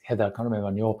 And Heather, I can't remember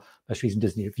on your most recent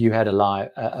Disney if you had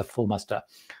a full muster.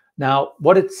 Now,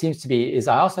 what it seems to be is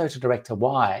I asked the hotel director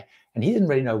why, and he didn't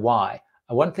really know why.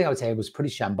 One thing I would say was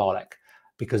pretty shambolic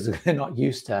because they're not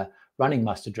used to running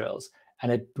muster drills.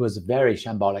 And it was very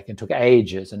shambolic and took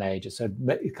ages and ages. So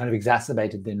it kind of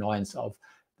exacerbated the annoyance of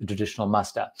the traditional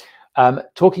muster.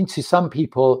 Talking to some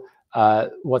people,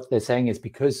 what they're saying is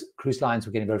because cruise lines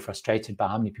were getting very frustrated by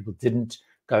how many people didn't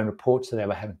go and report, so they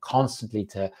were having constantly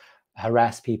to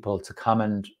harass people to come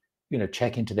and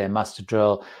check into their muster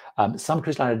drill. Some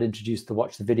cruise line had introduced the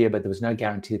watch the video, but there was no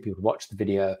guarantee that people would watch the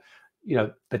video.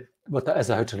 But as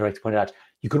the hotel director pointed out,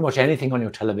 you couldn't watch anything on your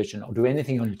television or do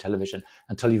anything on your television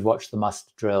until you've watched the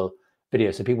muster drill video.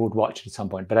 So people would watch it at some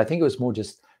point. But I think it was more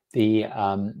just the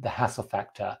hassle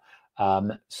factor.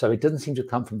 So it doesn't seem to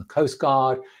come from the Coast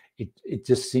Guard. It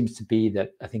just seems to be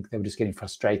that I think they were just getting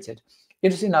frustrated.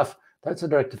 Interesting enough, the hotel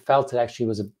director felt it actually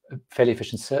was a fairly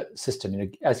efficient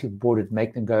system. As you boarded,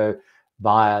 make them go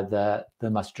via the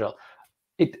muster drill.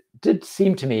 It did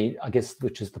seem to me, I guess,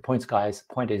 which is the point, guys,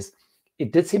 point is,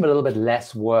 it did seem a little bit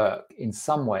less work in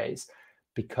some ways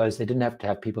because they didn't have to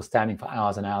have people standing for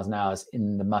hours and hours and hours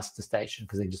in the muster station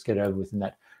because they just get over with in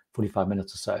that 45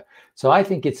 minutes or so. So I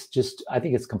think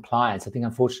it's compliance. I think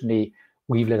unfortunately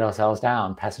we've let ourselves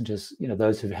down. Passengers,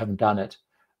 those who haven't done it,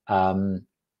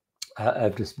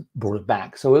 have just brought it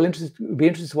back. So we'll be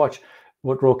interested to watch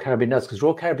what Royal Caribbean does, because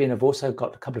Royal Caribbean have also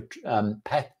got a couple of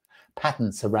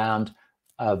patents around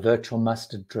virtual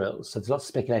muster drills. So there's lots of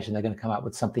speculation they're going to come up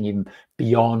with something even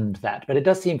beyond that. But it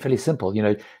does seem fairly simple.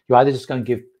 You're either just going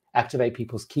to activate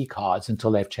people's key cards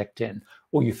until they've checked in,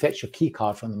 or you fetch your key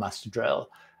card from the muster drill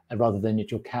rather than at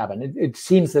your cabin. It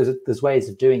seems there's ways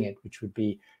of doing it, which would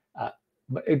be,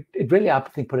 it really, I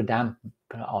think, put a damper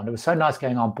on. It was so nice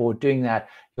going on board, doing that.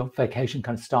 Your vacation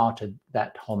kind of started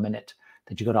that whole minute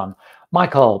that you got on.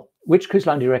 Michael, which cruise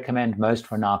line do you recommend most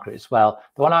for a night cruise? Well,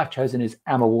 the one I've chosen is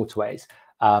AMA Waterways.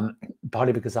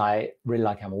 Partly because I really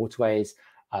like AMA Waterways.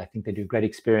 I think they do a great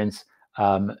experience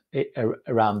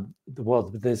around the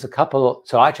world. But there's a couple.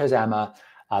 So I chose AMA.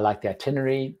 I like the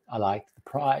itinerary. I like the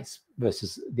price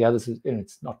versus the others.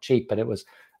 It's not cheap, but it was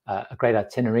a great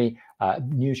itinerary.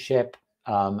 New ship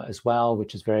as well,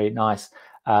 which is very nice.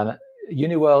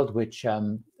 Uniworld, which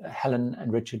Helen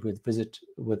and Richard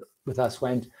with us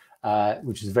went,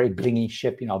 which is a very blingy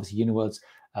ship. Obviously Uniworld's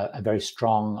a very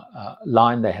strong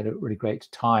line. They had a really great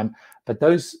time. But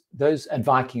those and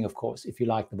Viking, of course, if you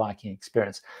like the Viking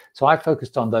experience. So I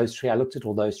focused on those three. I looked at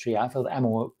all those three. I felt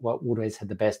AMA Waterways had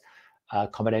the best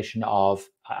combination of,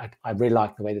 I really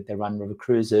like the way that they run river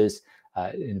cruises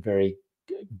in a very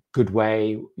good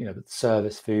way, with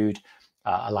service, food.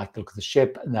 I like the look of the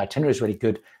ship, and the itinerary is really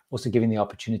good. Also giving the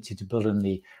opportunity to build in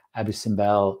the Abu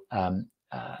Simbel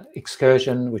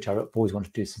excursion, which I've always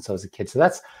wanted to do since I was a kid. So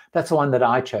that's the one that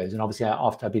I chose. And obviously,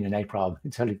 after I've been in April, I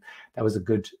can tell you that was a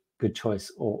good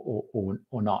choice or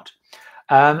not.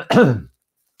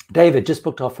 David, just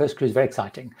booked our first cruise. Very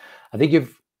exciting. I think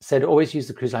you've said always use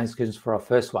the cruise line excursions for our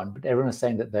first one, but everyone is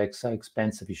saying that they're so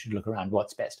expensive. You should look around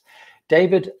what's best.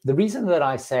 David, the reason that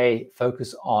I say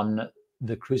focus on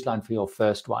the cruise line for your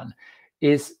first one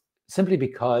is simply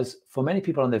because for many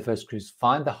people on their first cruise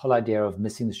find the whole idea of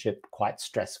missing the ship quite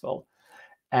stressful.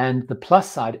 And the plus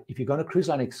side, if you've got a cruise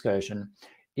line excursion,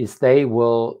 is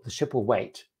the ship will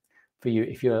wait for you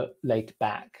if you're late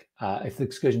back, if the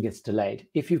excursion gets delayed.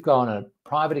 If you've gone on a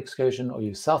private excursion or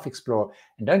you self-explore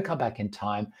and don't come back in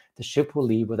time, the ship will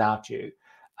leave without you.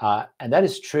 And that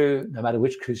is true no matter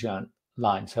which cruise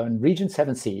line. So in Regent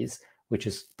 7 Seas, which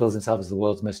bills itself as the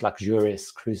world's most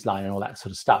luxurious cruise line and all that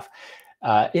sort of stuff,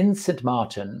 in St.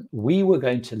 Martin, we were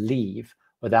going to leave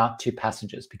without 2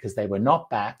 passengers because they were not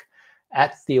back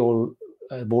at the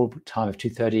board time of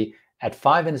 2:30. At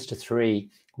 5 minutes to 3,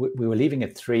 we were leaving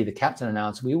at 3. The captain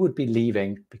announced we would be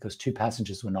leaving because 2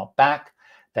 passengers were not back.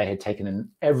 They had taken in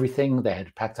everything. They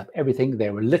had packed up everything. They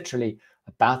were literally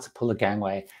about to pull the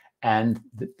gangway. And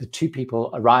the 2 people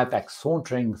arrived back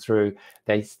sauntering through.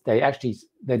 They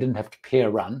didn't have to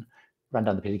run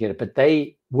down the pier to get it, but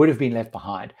they would have been left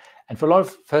behind. And for a lot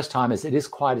of first timers, it is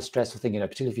quite a stressful thing,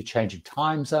 particularly if you're changing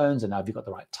time zones and now have you got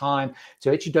the right time.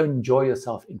 So actually don't enjoy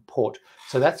yourself in port.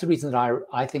 So that's the reason that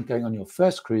I think going on your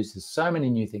first cruise, there's so many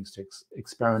new things to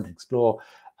experiment, explore,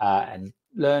 and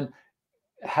learn.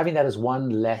 Having that as one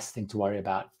less thing to worry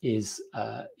about is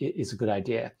a good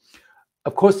idea.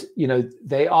 Of course,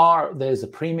 there's a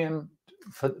premium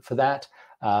for that.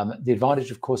 The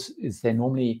advantage, of course, is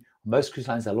most cruise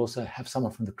lines, they'll also have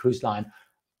someone from the cruise line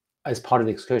as part of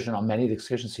the excursion on many of the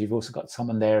excursions. So you've also got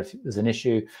someone there if there's an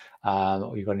issue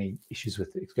or you've got any issues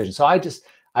with the excursion. So I just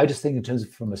think in terms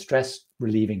of from a stress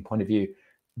relieving point of view,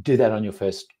 do that on your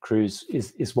first cruise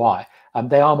is why.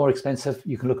 They are more expensive.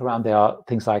 You can look around. There are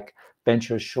things like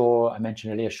Venture Ashore, I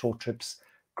mentioned earlier, Short Trips,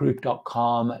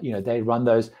 Group.com. They run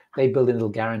those. They build in little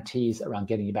guarantees around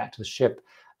getting you back to the ship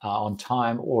on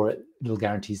time, or little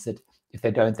guarantees that if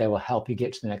they don't, they will help you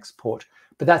get to the next port.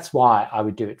 But that's why I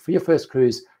would do it. For your first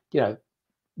cruise,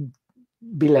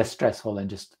 be less stressful than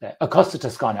just there. Costa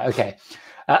Toscana, okay.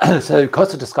 So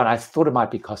Costa Toscana, I thought it might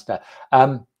be Costa.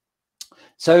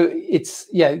 So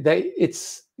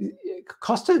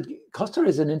Costa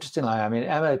is an interesting line. I mean,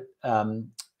 Emma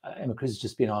Cruz has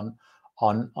just been on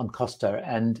Costa,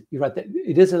 and you're right,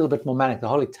 it is a little bit more manic. The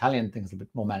whole Italian thing is a bit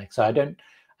more manic. So I don't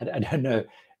know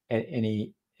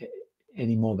any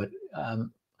more, but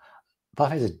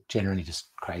buffets are generally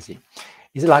just crazy.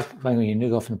 Is it like when you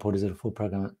go off in the port? Is it a full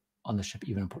program on the ship,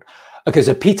 even in port? Okay,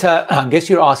 so Peter, I guess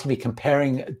you're asking me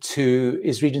comparing to,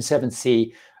 is Region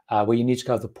 7C where you need to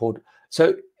go to the port?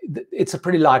 So it's a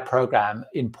pretty light program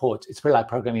in port. It's a pretty light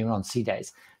program even on sea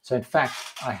days. So in fact,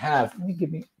 I have,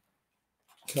 I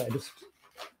just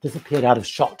disappeared out of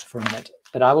shot for a minute,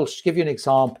 but I will give you an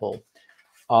example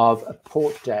of a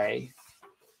port day.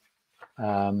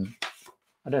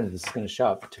 I don't know if this is going to show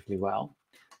up particularly well,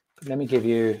 but let me give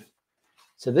you,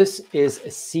 so this is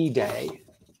a C-day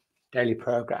daily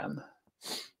program,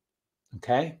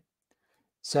 okay?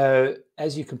 So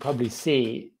as you can probably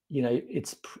see, you know,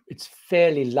 it's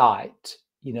fairly light,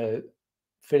 you know,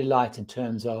 fairly light in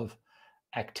terms of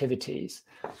activities.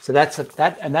 So that's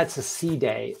a C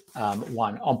day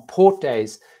one. On port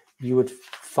days, you would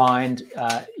find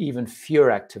even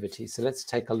fewer activities. So let's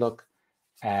take a look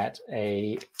at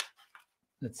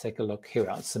let's take a look here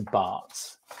at St.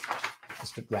 Bart's,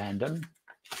 just at random.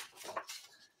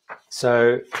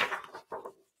 So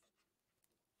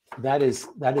that is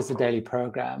the daily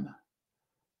program.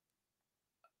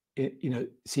 You know,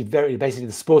 see, basically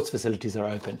the sports facilities are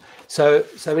open. So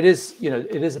it is, you know,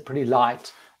 it is a pretty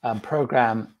light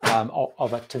program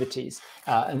of activities.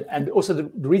 And also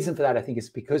the reason for that, I think, is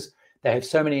because they have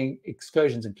so many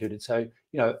excursions included. So,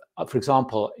 you know, for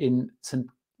example, in St.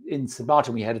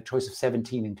 Martin, we had a choice of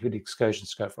 17 included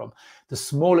excursions to go from. The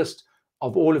smallest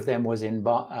of all of them was in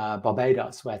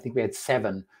Barbados, where I think we had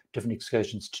 7 different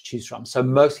excursions to choose from. So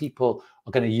most people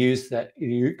are going to use that,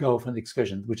 you go for the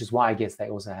excursion, which is why I guess they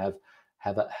also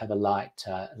have a light,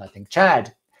 I think.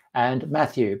 Chad and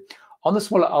Matthew, on the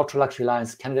smaller ultra luxury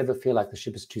lines, can it ever feel like the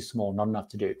ship is too small, not enough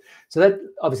to do? So that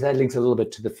obviously that links a little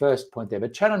bit to the first point there.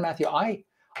 But Chad and Matthew, I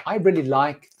really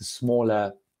like the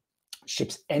smaller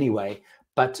ships anyway.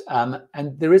 But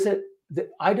and there is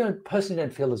I personally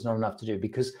don't feel there's not enough to do,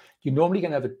 because you're normally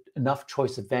going to have enough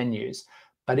choice of venues.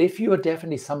 But if you are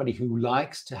definitely somebody who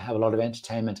likes to have a lot of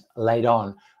entertainment laid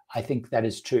on, I think that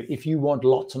is true. If you want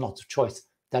lots and lots of choice,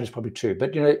 that is probably true.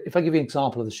 But, you know, if I give you an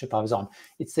example of the ship I was on,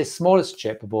 it's the smallest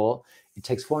ship of all. It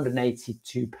takes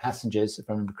 482 passengers, if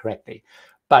I remember correctly.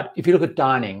 But if you look at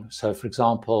dining, so for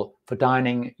example, for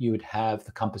dining, you would have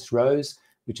the Compass Rose,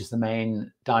 which is the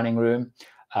main dining room,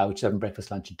 which is open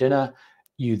breakfast, lunch, and dinner.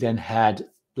 You then had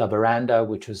La Veranda,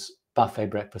 which was buffet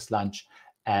breakfast, lunch,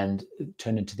 and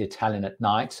turned into the Italian at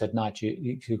night. So at night,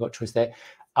 you got choice there.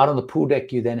 Out on the pool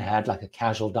deck, you then had like a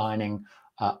casual dining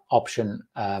option.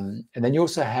 And then you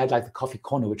also had like the coffee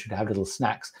corner, which would have little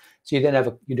snacks. So you then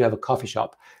you'd have a coffee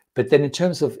shop. But then in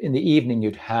terms of in the evening,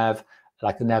 you'd have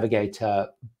like the Navigator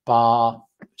bar,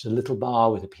 which is a little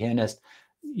bar with a pianist.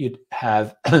 You'd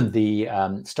have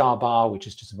the Star Bar, which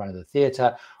is just in front of the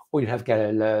theater, or you'd have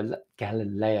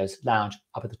Galileo's Lounge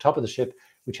up at the top of the ship,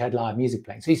 which had live music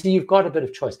playing. So you see, you've got a bit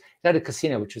of choice. It had a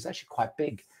casino, which was actually quite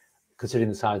big, considering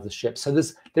the size of the ship. So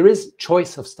there is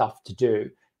choice of stuff to do.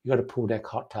 You've got a pool deck,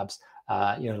 hot tubs,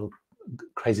 you know,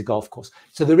 crazy golf course.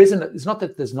 So there isn't. It's not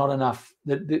that there's not enough.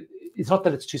 It's not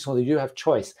that it's too small. You do have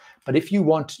choice. But if you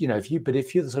want, you know, if you're the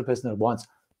sort of person that wants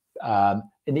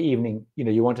in the evening, you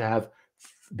know, you want to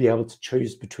be able to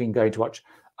choose between going to watch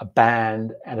a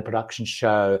band and a production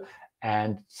show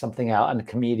and something else and a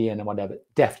comedian and whatever,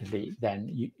 definitely then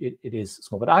it is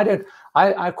small. But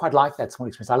I quite like that small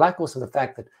experience. I like also the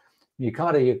fact that you come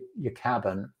out of your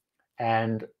cabin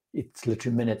and it's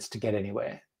literally minutes to get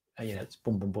anywhere. You know, it's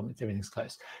boom, boom, boom, everything's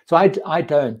close. So I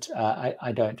don't. I'm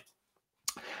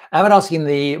asking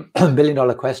the $1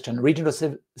 billion question, Regent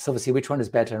or Silver Sea, which one is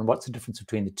better and what's the difference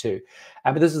between the two?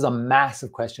 But this is a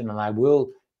massive question and I will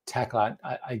tackle it.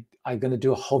 I'm going to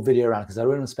do a whole video around it because I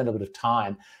really want to spend a bit of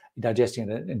time digesting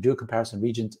it and do a comparison,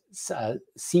 Regent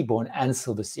Seabourn and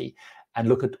Silver Sea, and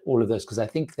look at all of those because I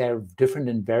think they're different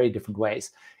in very different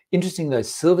ways. Interesting though,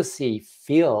 Silver Sea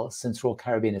feel, since Royal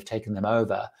Caribbean have taken them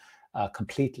over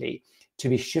completely, to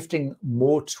be shifting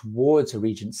more towards a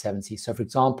Regent 7 Seas. So for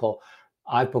example,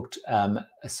 I booked a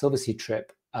Silver Sea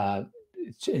trip to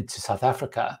South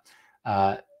Africa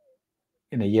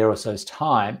in a year or so's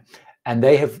time, and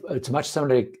they have it's a much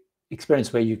similar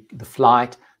experience where the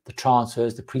flight, the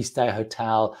transfers, the pre-stay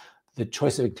hotel, the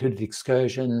choice of included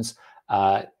excursions,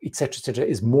 et cetera,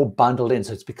 is more bundled in.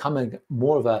 So it's becoming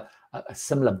more of a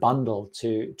similar bundle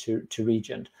to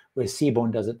Regent, whereas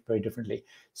Seabourn does it very differently.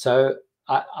 So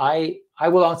I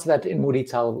will answer that in more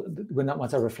detail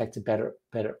once I reflected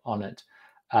better on it.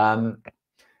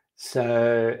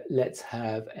 So let's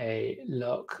have a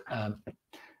look.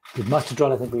 With Mustard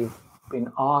John, I think we've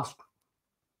been asked.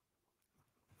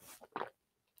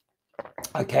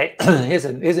 Okay, here's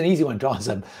an easy one to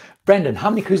answer. Brendan, how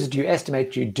many cruises do you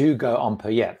estimate you do go on per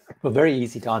year? Well, very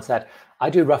easy to answer that. I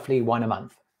do roughly 1 a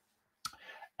month.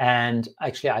 And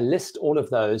actually, I list all of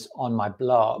those on my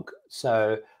blog.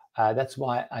 So that's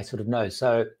why I sort of know.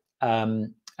 So,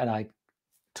 and I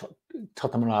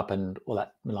tot them up and all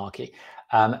that malarkey.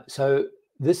 So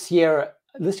this year,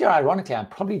 ironically, I'm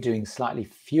probably doing slightly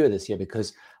fewer this year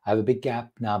because I have a big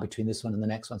gap now between this one and the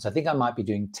next one. So I think I might be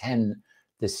doing 10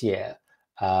 this year,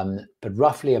 but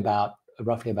roughly about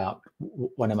roughly about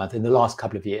one a month in the last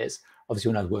couple of years. Obviously,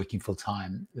 when I was working full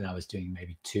time, then I was doing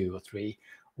maybe 2 or 3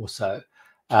 or so.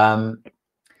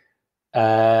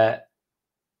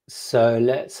 So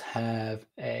let's have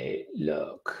a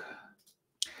look.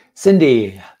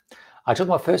 Cindy, I took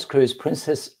my first cruise,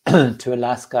 Princess to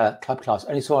Alaska club class.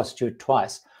 Only saw our steward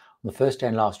twice. On the first day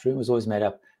and last, room was always made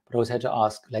up, but always had to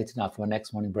ask late enough for my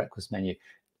next morning breakfast menu.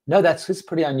 No, that's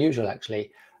pretty unusual,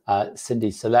 actually,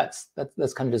 Cindy. So that's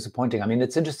kind of disappointing. I mean,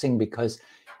 it's interesting because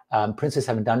Princess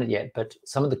haven't done it yet, but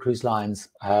some of the cruise lines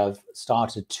have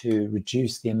started to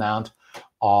reduce the amount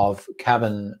of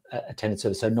cabin attendant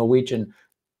service. So Norwegian,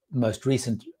 most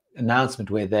recent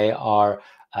announcement where they are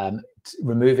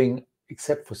removing,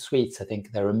 except for suites, I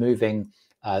think they're removing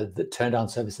the turn down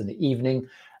service in the evening,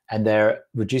 and they're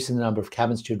reducing the number of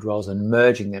cabin steward roles and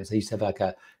merging them. So you used to have like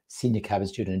a senior cabin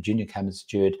steward and a junior cabin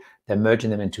steward. They're merging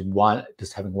them into one,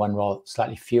 just having one role,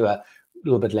 slightly fewer, a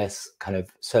little bit less kind of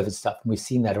service stuff. And we've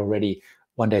seen that already.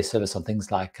 One-day service on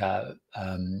things like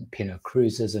P&O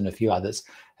Cruises and a few others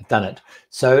have done it.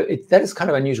 So that is kind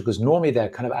of unusual because normally they're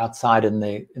kind of outside in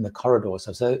the corridor.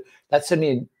 So that's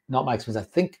certainly not my experience. I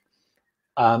think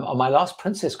on my last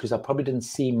Princess cruise, I probably didn't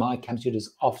see my cabin steward as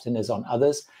often as on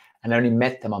others, and I only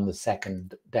met them on the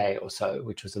second day or so,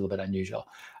 which was a little bit unusual.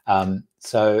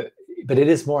 But it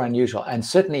is more unusual. And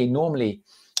certainly normally,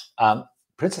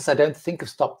 Princess, I don't think have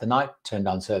stopped the night turn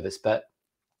down service, but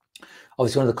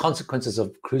obviously one of the consequences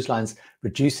of cruise lines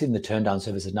reducing the turn down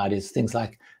service at night is things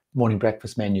like morning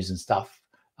breakfast menus and stuff.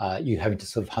 You having to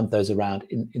sort of hunt those around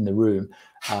in the room.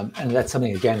 And that's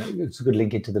something, again, it's a good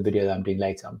link into the video that I'm doing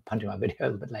later. I'm punching my video a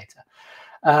little bit later.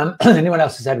 Anyone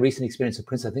else who's had recent experience of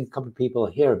Princess? I think a couple of people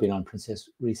here have been on Princess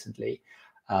recently,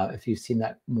 if you've seen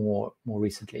that more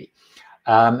recently.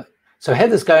 So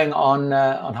Heather's going on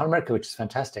Home America, which is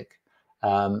fantastic,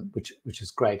 which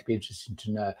is great. It'd be interesting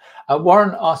to know.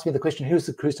 Warren asked me the question, who's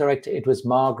the cruise director? It was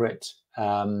Margaret.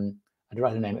 I did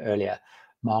write her name earlier.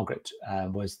 Margaret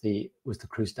was the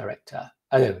cruise director.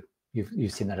 Oh,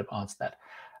 you've seen that. I've answered that.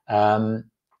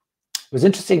 It was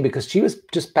interesting because she was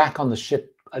just back on the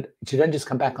ship. She'd only just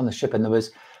come back on the ship, and there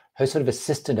was her sort of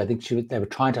assistant. I think they were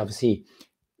trying to obviously,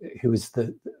 who was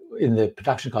in the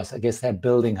production cast. I guess they're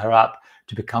building her up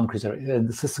to become cruise director. And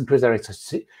the assistant cruise director.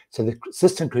 So the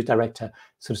assistant cruise director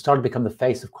sort of started to become the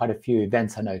face of quite a few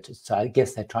events, I noticed. So I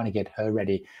guess they're trying to get her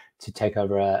ready to take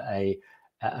over a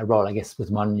role. I guess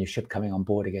with one new ship coming on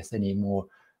board, I guess they need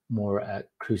more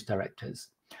cruise directors.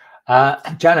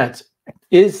 Janet,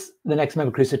 is the next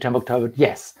member cruise September, October?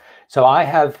 Yes. So I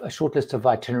have a short list of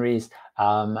itineraries,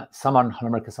 some on Home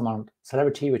America, some on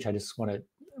Celebrity, which I just want to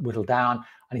whittle down.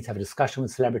 I need to have a discussion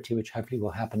with Celebrity, which hopefully will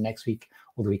happen next week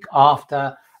or the week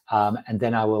after. And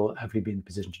then I will hopefully be in the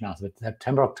position to announce. But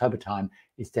September, October time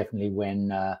is definitely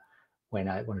when I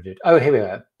want to do it. Oh, here we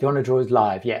go. Do you want to draw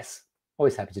live? Yes.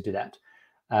 Always happy to do that.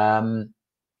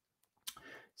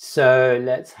 So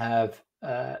let's have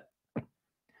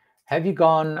you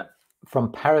gone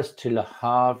from Paris to Le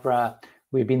Havre?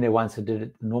 We've been there once and did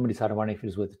it. Normally, so I don't wonder if it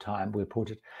was worth the time. We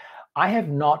reported. I have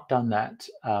not done that,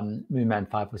 Moonman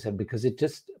 547, because it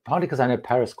just, partly because I know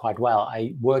Paris quite well.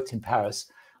 I worked in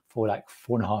Paris for like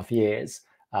 4.5 years.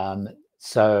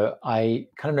 So I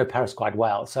kind of know Paris quite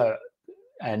well. So,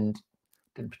 and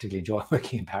didn't particularly enjoy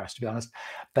working in Paris, to be honest.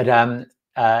 But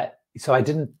so I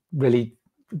didn't really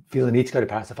feel the need to go to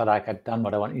Paris. I felt like I'd done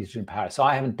what I wanted to do in Paris. So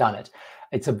I haven't done it.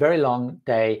 It's a very long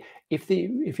day. If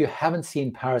you haven't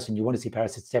seen Paris and you want to see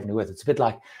Paris, it's definitely worth it. It's a bit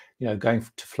like, going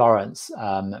to Florence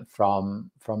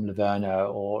from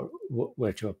Livorno, or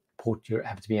which port you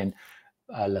have to be in,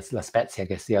 La Spezia, I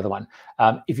guess the other one.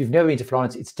 If you've never been to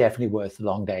Florence, it's definitely worth a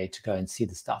long day to go and see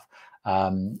the stuff.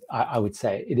 I would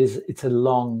say it's a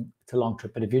long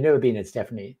trip, but if you've never been, it's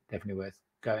definitely worth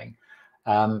going.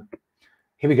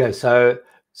 Here we go. So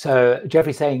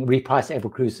Jeffrey's saying reprice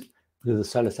April cruise with the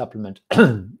solar supplement,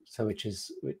 so which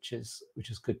is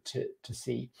good to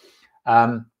see.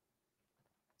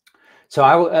 So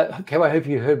I will. Okay, well, I hope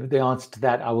you heard the answer to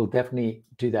that. I will definitely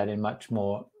do that in much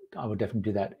more. I will definitely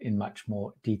do that in much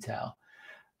more detail.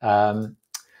 I'm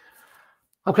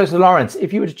close to Lawrence.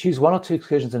 If you were to choose 1 or 2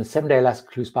 excursions on a 7-day Alaska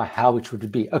cruise, by how, which would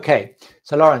it be? Okay,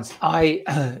 so Lawrence,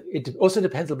 it also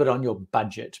depends a little bit on your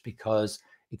budget, because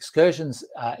excursions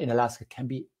in Alaska can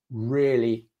be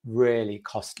really, really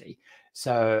costly.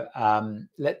 So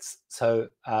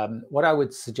what I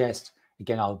would suggest,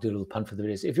 again, I'll do a little pun for the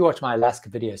videos. If you watch my Alaska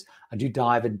videos, I do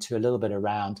dive into a little bit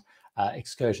around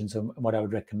excursions and what I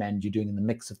would recommend you doing in the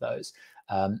mix of those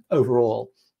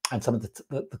overall, and some of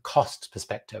the cost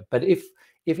perspective. But if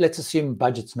let's assume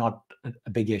budget's not a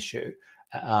big issue,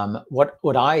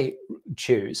 what I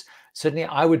choose, certainly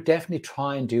I would definitely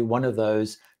try and do one of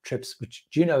those trips, which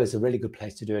Juneau is a really good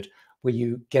place to do it, where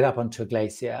you get up onto a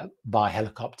glacier by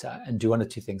helicopter and do one of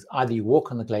two things. Either you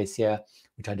walk on the glacier,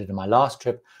 which I did on my last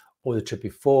trip, or the trip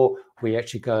before, where you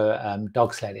actually go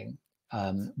dog sledding.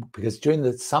 Because during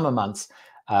the summer months,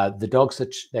 the dogs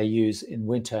that they use in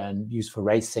winter and use for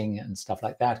racing and stuff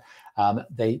like that,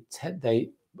 they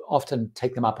often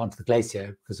take them up onto the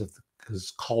glacier because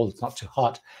it's cold, it's not too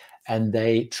hot, and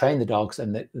they train the dogs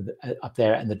and up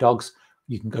there, and the dogs,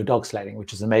 you can go dog sledding,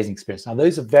 which is an amazing experience. Now,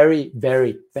 those are very,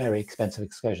 very, very expensive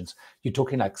excursions. You're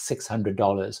talking like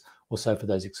 $600 or so for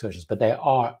those excursions, but they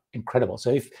are incredible.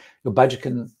 So if your budget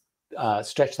can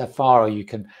stretch that far, or you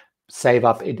can save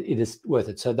up, it is worth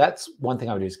it. So that's one thing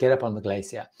I would do, is get up on the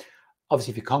glacier.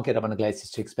 Obviously, if you can't get up on the glacier,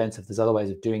 it's too expensive. There's other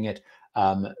ways of doing it,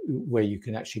 where you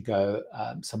can actually go,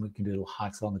 someone can do little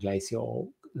hikes along the glacier or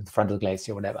the front of the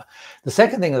glacier or whatever. The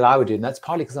second thing that I would do, and that's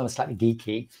partly because I'm slightly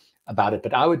geeky about it,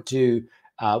 but I would do,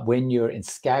 when you're in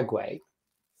Skagway,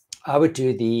 I would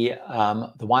do the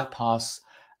White Pass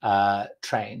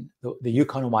train, the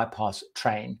Yukon and White Pass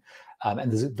train,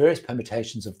 and there's various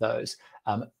permutations of those.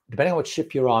 Depending on what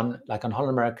ship you're on, like on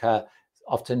Holland America,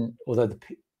 often, although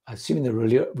assuming they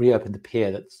reopened the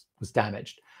pier that was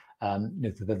damaged,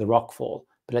 the rock fall,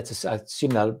 but let's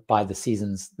assume that by the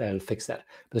seasons they'll fix that.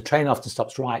 But the train often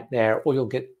stops right there, or you'll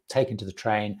get taken to the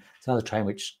train. It's another train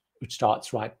which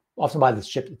starts right, often by the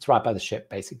ship. It's right by the ship,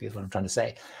 basically, is what I'm trying to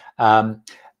say.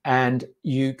 And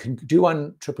you can do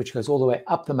one trip which goes all the way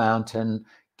up the mountain,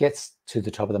 gets to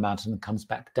the top of the mountain, and comes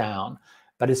back down.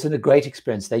 But it's a great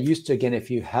experience. They used to, again,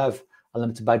 if you have a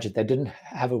limited budget, they didn't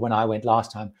have it when I went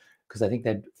last time, because I think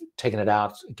they'd taken it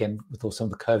out again with all some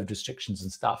of the COVID restrictions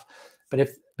and stuff. But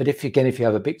if you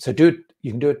have a big, so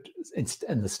you can do it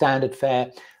in the standard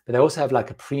fare, but they also have like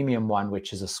a premium one,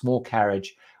 which is a small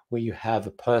carriage where you have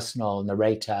a personal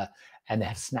narrator and they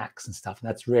have snacks and stuff. And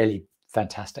that's really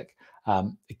fantastic.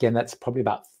 Again, that's probably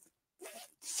about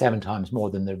 7 times more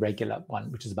than the regular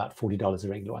one, which is about $40 a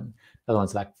regular one. The other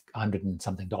one's like $100 and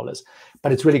something.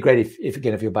 But it's really great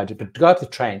if your budget, but to go up the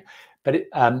train. But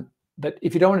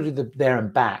if you don't want to do the there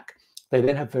and back, they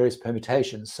then have various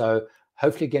permutations. So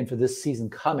hopefully, again, for this season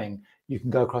coming, you can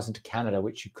go across into Canada,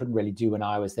 which you couldn't really do when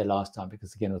I was there last time,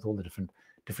 because again, with all the different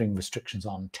restrictions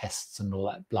on tests and all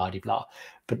that blah de blah.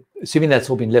 But assuming that's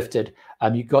all been lifted,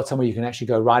 you've got somewhere you can actually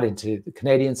go right into the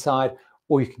Canadian side,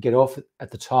 or you can get off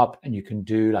at the top and you can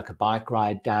do like a bike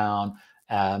ride down,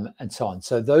 and so on.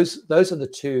 So those are the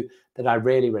two that I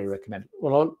really, really recommend.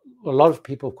 Well, a lot of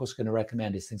people, of course, are going to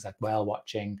recommend is things like whale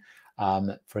watching,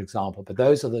 for example. But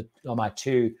those are my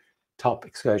two top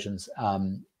excursions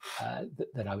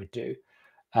that I would do.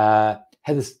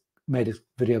 Heather's made a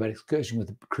video about cruising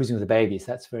with the babies.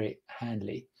 That's very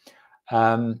handy.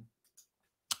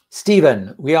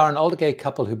 Stephen, we are an older gay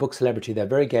couple who book Celebrity. They're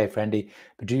very gay friendly,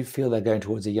 but do you feel they're going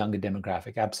towards a younger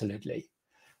demographic? Absolutely.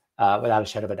 Without a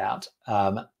shadow of a doubt,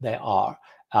 they are.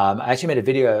 I actually made a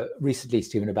video recently,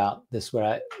 Stephen, about this,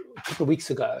 a couple of weeks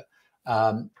ago,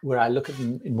 where I look at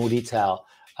in more detail,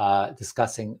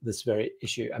 discussing this very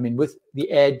issue. I mean, with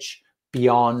the Edge,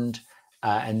 Beyond,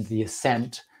 and the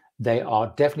Ascent, they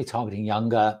are definitely targeting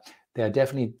younger. They're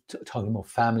definitely targeting more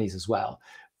families as well.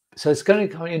 So it's going to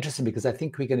be kind of interesting, because I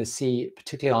think we're going to see,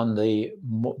 particularly on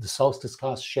the Solstice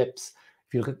class ships,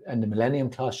 if you look at the Millennium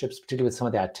class ships, particularly with some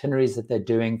of the itineraries that they're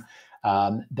doing,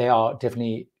 they are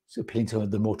definitely appealing to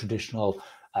the more traditional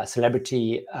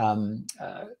Celebrity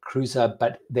cruiser,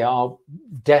 but they are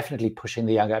definitely pushing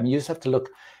the younger. I mean, you just have to look.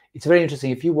 It's very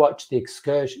interesting. If you watch the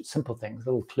excursion, simple things,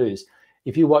 little clues.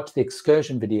 If you watch the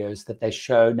excursion videos that they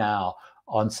show now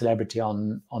on Celebrity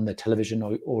on the television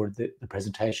or the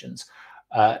presentations,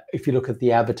 if you look at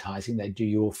the advertising they do,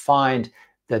 you will find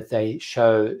that they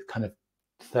show kind of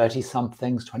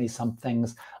 30-somethings,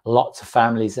 20-somethings, lots of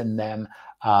families in them.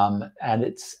 And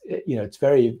it's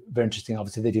very, very interesting.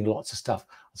 Obviously, they're doing lots of stuff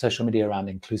on social media around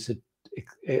inclusivity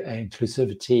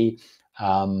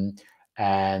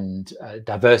and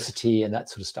diversity and that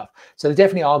sort of stuff. So they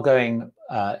definitely are going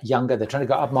younger. They're trying to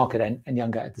go upmarket and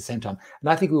younger at the same time. And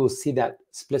I think we will see that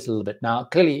split a little bit. Now,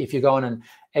 clearly, if you go on an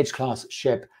Edge class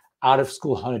ship out of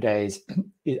school holidays,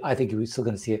 I think we're still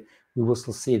going to see it. We will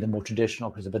still see the more traditional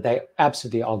cruiser, but they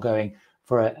absolutely are going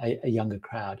for a younger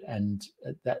crowd, and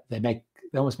that they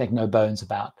almost make no bones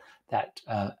about that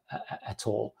at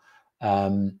all.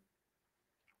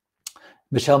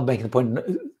 Michelle making the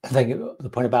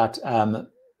point about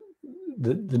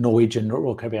the Norwegian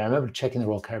Royal Caribbean. I remember checking the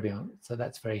Royal Caribbean, so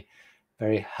that's very,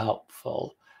 very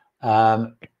helpful.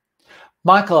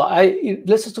 Michael,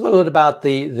 let's just talk a little bit about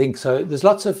the thing. So there's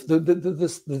lots of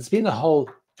there's been a whole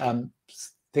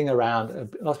thing around. A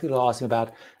lot of people are asking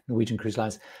about Norwegian Cruise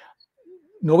Lines.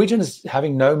 Norwegian is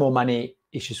having no more money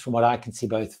issues from what I can see,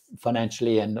 both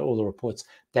financially and all the reports,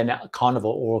 than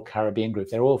Carnival or Caribbean Group.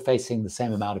 They're all facing the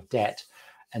same amount of debt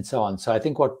and so on. So I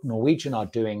think what Norwegian are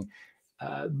doing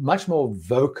much more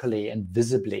vocally and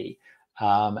visibly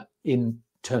in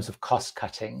terms of cost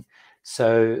cutting.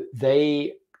 So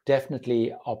they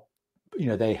definitely are,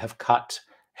 they have cut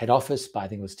head office by, I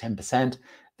think it was 10%.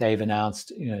 They've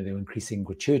announced, they're increasing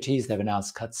gratuities. They've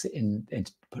announced cuts in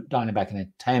dining back in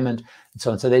entertainment and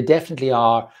so on. So they definitely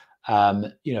are,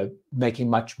 making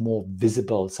much more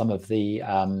visible some of the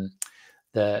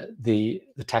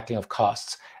tackling of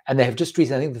costs. And they have just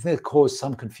recently, I think the thing that caused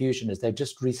some confusion is they've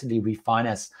just recently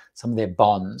refinanced some of their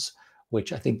bonds,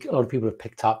 which I think a lot of people have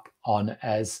picked up on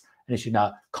as an issue.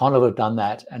 Now, Carnival have done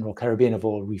that, and Royal Caribbean have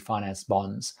all refinanced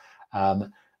bonds.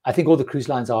 I think all the cruise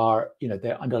lines are,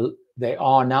 they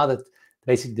are now that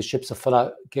basically the ships are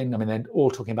full again. I mean, they're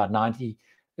all talking about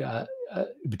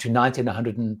between 90 and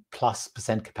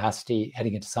 100+ % capacity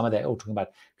heading into summer. They're all talking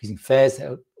about increasing fares.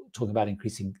 They're talking about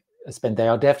increasing spend. They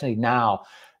are definitely, now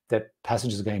that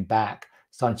passengers are going back,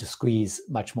 starting to squeeze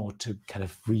much more to kind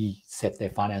of reset their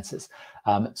finances.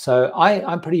 So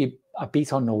I'm pretty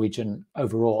upbeat on Norwegian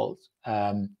overall.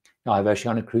 I have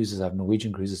Oceania cruises, I have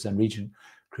Norwegian cruises, and Regent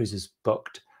cruises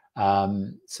booked.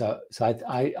 So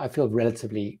I feel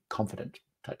relatively confident,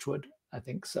 touch wood, I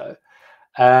think so.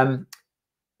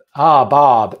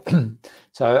 Barb.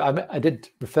 So I did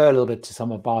refer a little bit to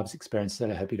some of Barb's experience, so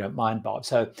I hope you don't mind, Barb.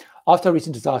 So after a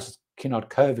recent disastrous Cunard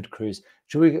COVID cruise,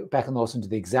 should we get back on the horse into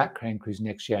the exact crane cruise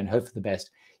next year and hope for the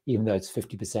best, even though it's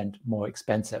 50% more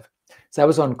expensive? So that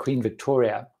was on Queen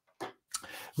Victoria.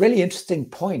 Really interesting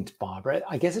point, Barbara.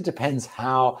 I guess it depends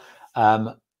how,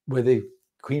 whether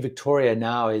Queen Victoria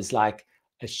now is like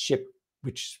a ship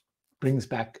which brings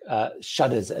back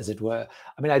shudders, as it were.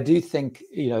 I mean, I do think,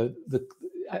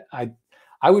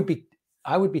 I would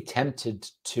be tempted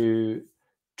to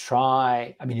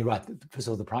try. I mean, you're right. First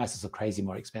of all, the prices are crazy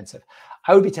more expensive.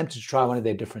 I would be tempted to try one of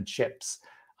their different ships.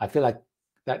 I feel like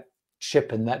that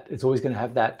ship, and that it's always going to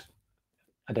have that.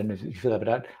 I don't know if you feel that,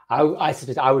 but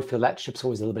I would feel that ship's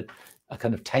always a little bit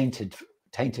kind of tainted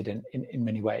in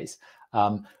many ways.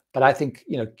 But I think,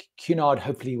 Cunard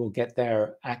hopefully will get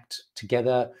their act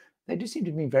together. They do seem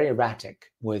to be very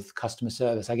erratic with customer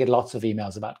service. I get lots of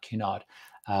emails about Cunard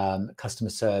customer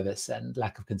service and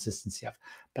lack of consistency.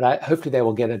 But hopefully they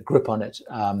will get a grip on it.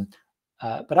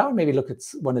 But I would maybe look at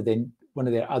one of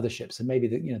their other ships, and maybe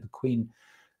the Queen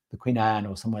Anne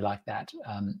or somewhere like that.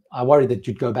 I worry that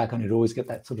you'd go back on it, always get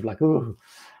that sort of like, ooh.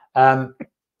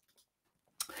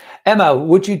 Emma,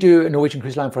 would you do a Norwegian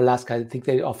cruise line for Alaska? I think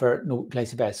they offer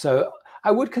Glacier Bay. So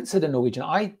I would consider Norwegian.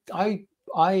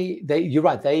 You're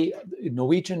right.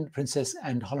 Norwegian, Princess,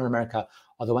 and Holland America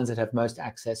are the ones that have most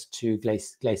access to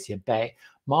Glacier Bay.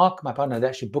 Mark, my partner, had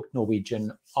actually booked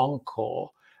Norwegian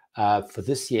Encore for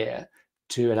this year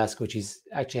to Alaska, which he's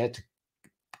actually had to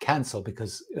cancel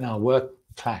because our work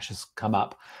clash has come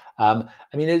up. I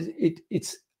mean,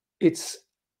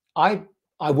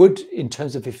 I would, in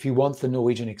terms of if you want the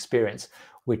Norwegian experience,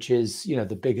 which is,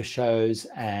 the bigger shows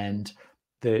and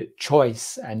the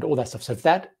choice and all that stuff. So if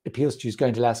that appeals to you, is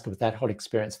going to Alaska with that whole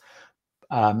experience.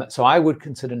 So I would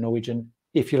consider Norwegian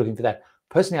if you're looking for that.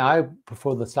 Personally, I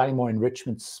prefer the slightly more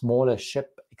enrichment, smaller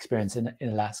ship experience in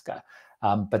Alaska.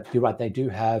 But you're right, they do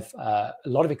have a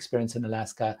lot of experience in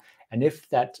Alaska. And if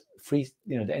that free,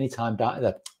 the anytime,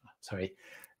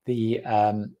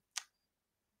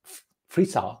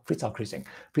 freestyle cruising,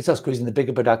 the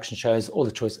bigger production shows, all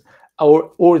the choice,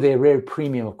 or their rare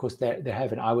premium, of course, they're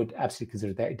having. I would absolutely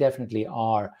consider they definitely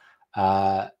are.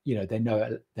 They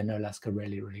know Alaska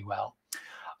really, really well.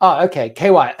 Okay.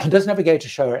 KY, does Navigator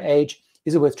show her age?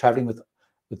 Is it worth traveling with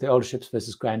the older ships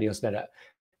versus grandiose better?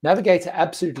 Navigator,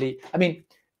 absolutely. I mean,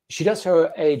 she does show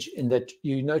her age in that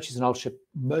she's an old ship,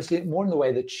 mostly more in the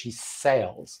way that she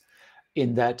sails,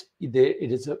 in that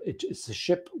it's a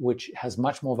ship which has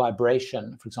much more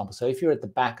vibration, for example. So if you're at the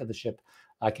back of the ship,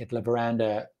 like at La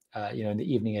Veranda, in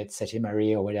the evening at Sete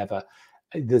Maria or whatever,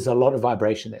 there's a lot of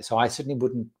vibration there. So I certainly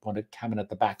wouldn't want a cabin at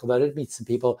the back, although I did meet some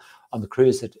people on the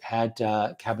cruise that had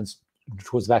cabins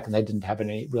towards the back and they didn't have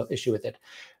any real issue with it.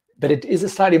 But it is a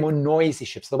slightly more noisy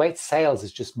ship. So the way it sails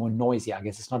is just more noisy. I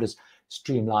guess it's not as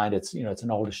streamlined. It's, it's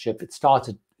an older ship. It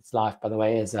started its life, by the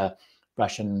way, as a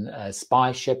Russian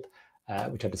spy ship,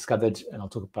 which I discovered, and I'll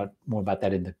talk more about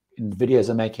that in the videos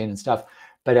I'm making and stuff.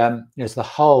 But so the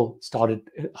hull started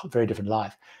a very different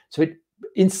life. So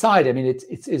inside, I mean, it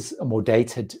is a more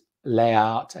dated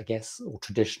layout, I guess, or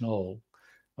traditional,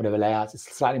 whatever layout. It's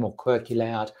a slightly more quirky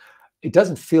layout. It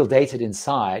doesn't feel dated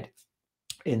inside,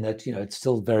 in that, you know, it's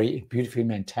still very beautifully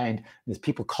maintained. There's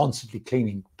people constantly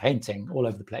cleaning, painting all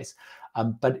over the place.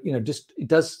 But, you know, just, it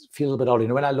does feel a little bit old. You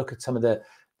know, when I look at some of the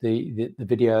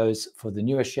videos for the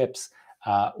newer ships,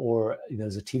 or, you know,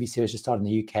 there's a TV series just started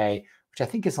in the UK, which I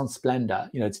think is on Splendor.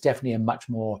 You know, it's definitely a much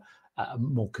more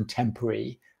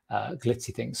contemporary,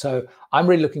 glitzy thing. So I'm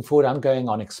really looking forward. I'm going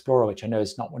on Explorer, which I know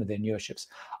is not one of their newer ships.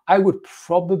 I would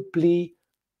probably,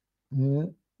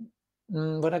 when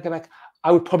I go back,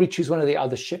 I would probably choose one of the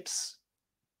other ships,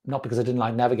 not because I didn't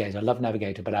like Navigator. I love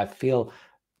Navigator, but I feel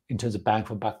in terms of bang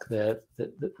for buck, the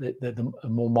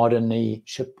more modern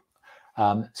ship.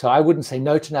 So I wouldn't say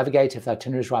no to Navigator if the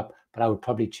itinerary is right, but I would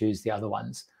probably choose the other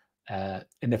ones. And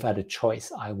if I had a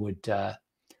choice, I would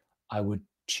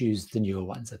choose the newer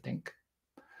ones, I think.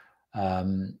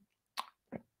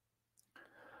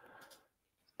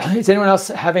 Is anyone else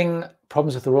having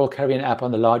problems with the Royal Caribbean app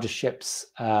on the larger ships?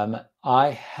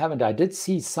 I haven't. I did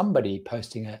see somebody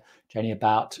posting Jenny,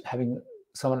 about having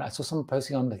someone. I saw someone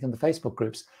posting on the Facebook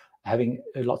groups having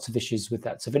lots of issues with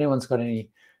that. So if anyone's got any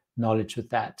knowledge with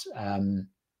that,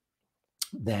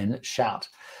 then shout.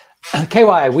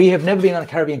 KY, we have never been on a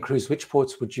Caribbean cruise. Which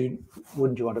ports wouldn't you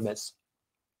want to miss?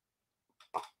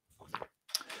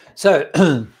 So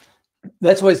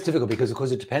that's always difficult, because of course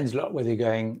it depends a lot whether you're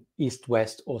going east,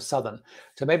 west, or southern.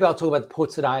 So maybe I'll talk about the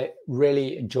ports that I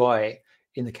really enjoy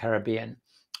in the Caribbean.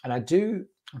 And I'm trying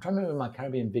to remember my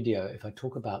Caribbean video if I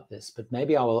talk about this, but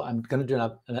maybe I'm going to do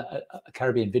a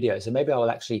Caribbean video. So maybe I will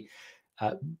actually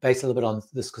base a little bit on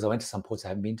this, because I went to some ports I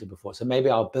haven't been to before. So maybe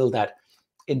I'll build that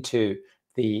into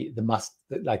the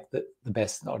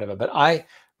best, or whatever. But I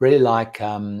really like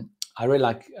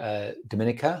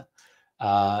Dominica.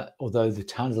 Although the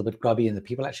town is a little bit grubby and the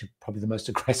people are actually probably the most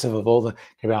aggressive of all the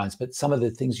Caribbean islands, but some of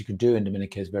the things you can do in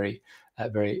Dominica is very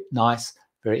nice,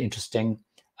 very interesting,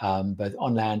 both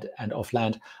on land and off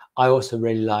land. I also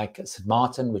really like St.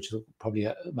 Martin, which is probably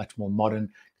a much more modern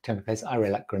contemporary place. I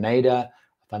really like Grenada.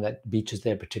 I find that beaches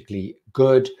there particularly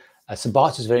good. St.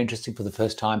 Bart's is very interesting for the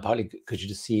first time, partly because you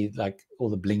just see like all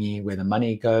the blingy, where the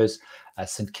money goes.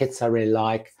 St. Kitts I really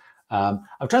like. I'm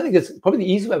trying to think, it's probably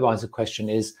the easy way to answer the question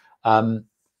is, the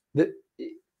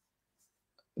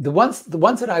ones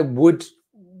that I would,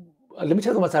 let me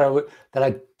tell you the ones that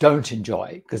I don't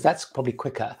enjoy, because that's probably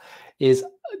quicker. Is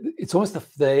it's almost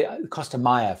the Costa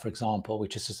Maya, for example,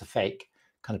 which is just a fake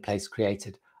kind of place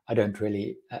created. I don't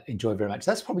really enjoy very much.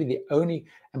 That's probably the only.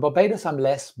 And Barbados, I'm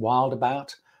less wild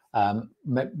about.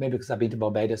 Maybe because I've been to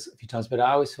Barbados a few times, but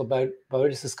I always feel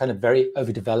Barbados is kind of very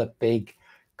overdeveloped, big,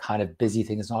 kind of busy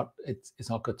thing. It's not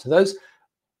good. So those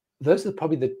are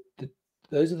probably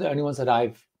those are the only ones that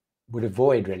I would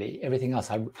avoid, really. Everything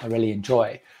else I really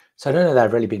enjoy. So I don't know that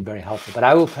I've really been very helpful, but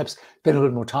I will perhaps spend a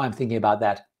little more time thinking about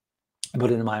that and put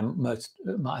it in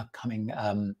my upcoming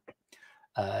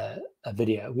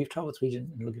video. We've traveled with Regent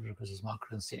and looking for a Christmas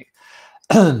market on Scenic.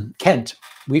 Kent,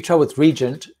 we've traveled with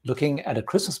Regent looking at a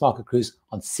Christmas market cruise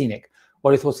on Scenic.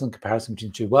 What are your thoughts on the comparison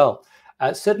between the two? Well,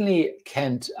 certainly,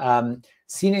 Kent,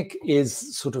 Scenic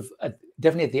is sort of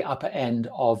definitely at the upper end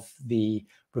of the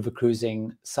river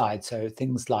cruising side. So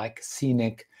things like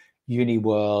Scenic,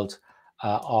 Uniworld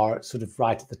are sort of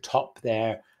right at the top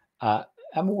there.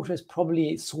 Amber Water is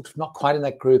probably sort of not quite in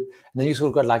that group. And then you sort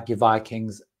of got like your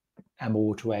Vikings, Amber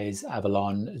Waterways,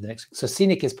 Avalon. The next. So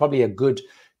Scenic is probably a good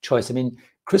choice. I mean,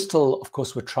 Crystal, of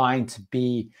course, were trying to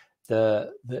be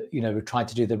we're trying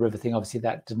to do the river thing. Obviously,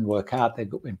 that didn't work out. They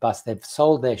went bust. They've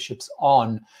sold their ships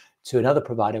on to another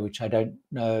provider, which I don't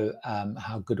know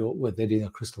how good or whether they're doing a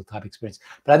Crystal type experience.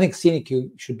 But I think Scenic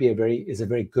should be is a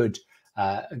very good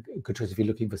good choice if you're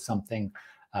looking for something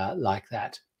like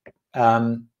that.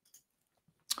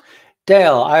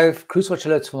 Dale, I have cruise watch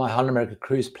alerts for my Holland America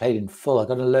cruise played in full. I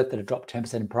got an alert that it dropped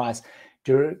 10% in price.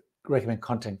 Do you recommend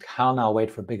contact How now? Wait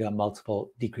for bigger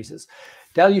multiple decreases?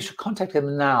 Dale, you should contact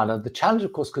them now. Now, the challenge,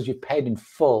 of course, because you've paid in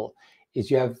full, is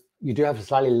you do have a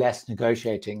slightly less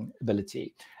negotiating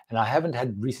ability. And I haven't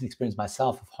had recent experience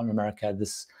myself of Holland America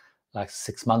this like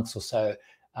 6 months or so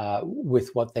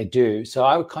with what they do. So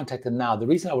I would contact them now. The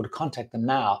reason I would contact them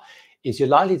now is you're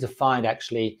likely to find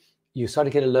actually you start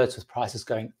to get alerts with prices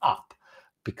going up,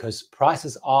 because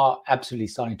prices are absolutely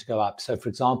starting to go up. So for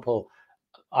example,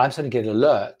 I'm starting to get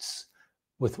alerts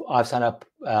I've signed up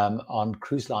on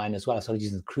Cruise Line as well. I started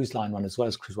using the Cruise Line one as well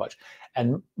as Cruise Watch.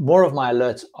 And more of my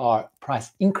alerts are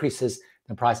price increases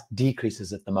than price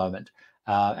decreases at the moment.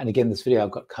 And again, this video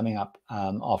I've got coming up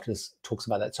after this talks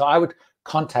about that. So I would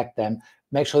contact them,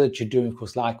 make sure that you're doing, of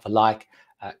course, like for like.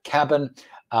 cabin.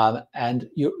 And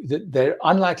they're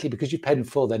unlikely, because you've paid in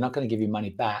full, they're not going to give you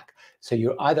money back. So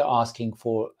you're either asking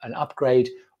for an upgrade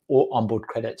or onboard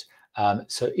credit.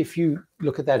 So if you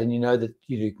look at that and you know that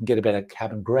you can get a better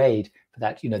cabin grade for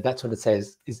that, that's what it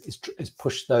says is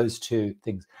push those two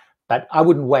things. But I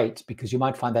wouldn't wait, because you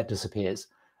might find that disappears.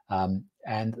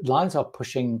 And lines are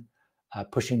pushing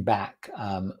back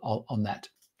on that.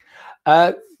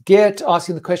 Geert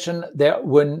asking the question there,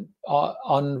 when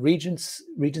on Regent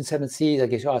 7Cs, I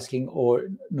guess you're asking, or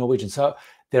Norwegian. So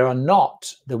there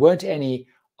weren't any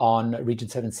on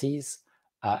Regent 7Cs.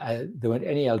 There weren't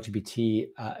any LGBT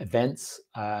events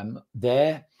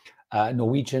there.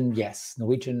 Norwegian, yes.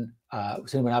 Norwegian,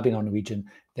 so when I've been on Norwegian,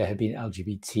 there have been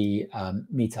LGBT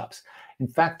meetups. In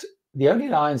fact, the only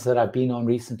lines that I've been on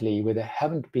recently where there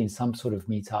haven't been some sort of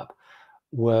meetup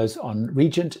was on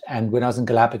Regent, and when I was in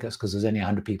Galapagos, because there was only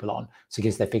 100 people on. So I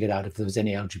guess they figured out if there was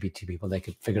any LGBT people, they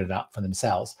could figure it out for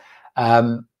themselves.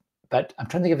 But I'm trying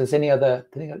to think if there's any other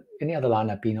line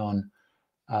I've been on.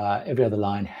 Every other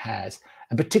line has,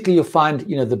 and particularly you'll find,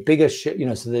 the bigger ship,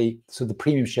 so the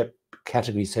premium ship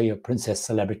category. So your Princess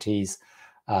Celebrities,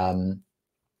 All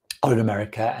in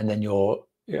America, and then your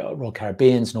Royal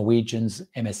Caribbeans, Norwegians,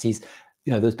 MSCs.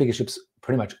 Those bigger ships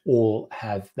pretty much all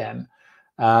have them.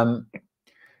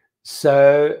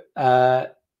 So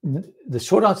the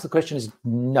short answer to the question is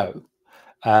no.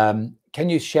 Can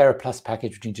you share a plus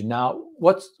package between you? Now,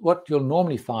 what you'll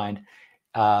normally find,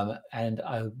 and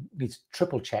I'll need to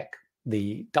double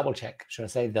check, should I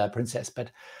say, the Princess,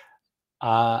 but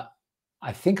I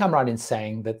think I'm right in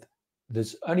saying that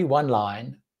there's only one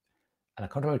line, and I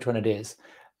can't remember which one it is.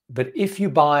 But if you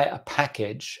buy a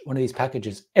package, one of these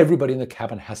packages, everybody in the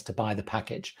cabin has to buy the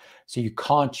package. So you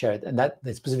can't share it. And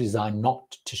they're specifically designed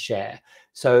not to share.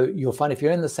 So you'll find if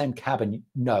you're in the same cabin,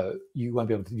 no, you won't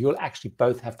be able to. You'll actually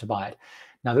both have to buy it.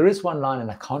 Now, there is one line, and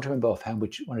I can't remember offhand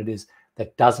which one it is,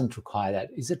 that doesn't require that.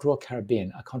 Is it Royal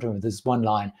Caribbean? I can't remember. There's one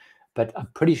line, but I'm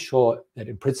pretty sure that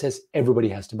in Princess, everybody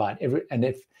has to buy it. And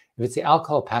if it's the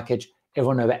alcohol package,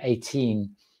 everyone over 18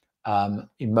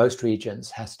 in most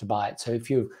regions has to buy it. So if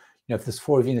if there's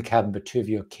 4 of you in the cabin, but 2 of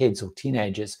you are kids or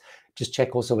teenagers, just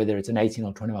check also whether it's an 18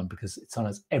 or 21, because it's on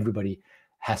us. Everybody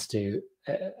has to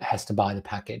buy the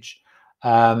package.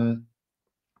 Here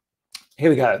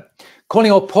we go.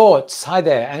 Calling all ports. Hi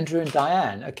there, Andrew and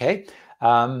Diane. Okay.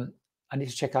 I need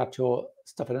to check out your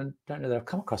stuff. I don't know that I've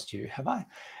come across you, have I?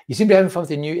 You seem to be having fun with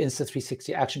the new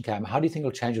Insta360 action cam. How do you think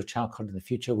it'll change your channel content in the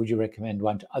future? Would you recommend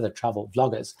one to other travel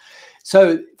vloggers?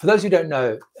 So for those who don't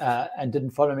know and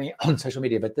didn't follow me on social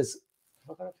media, but this,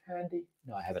 have I got it handy?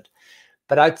 No, I haven't.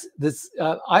 But I've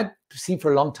seen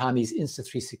for a long time these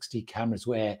Insta360 cameras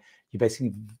where you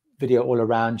basically video all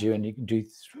around you, and you can do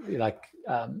like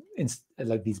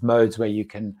these modes where you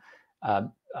can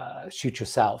shoot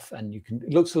yourself, and it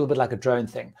looks a little bit like a drone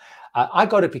thing. I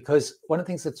got it because one of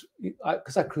the things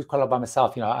because I cruise quite a lot by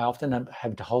myself, I often am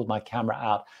having to hold my camera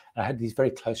out, and I had these very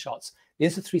close shots. The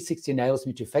Insta360 enables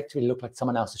me to effectively look like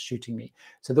someone else is shooting me.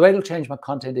 So the way it'll change my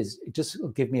content is it just will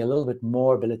give me a little bit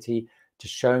more ability to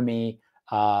show me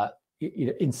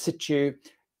in situ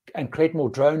and create more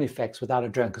drone effects without a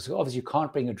drone, because obviously you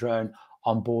can't bring a drone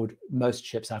on board most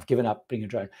ships. I've given up bringing a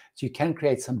drone. So you can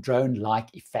create some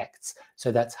drone-like effects.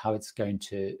 So that's how it's going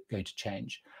to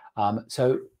change.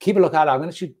 So keep a lookout. I'm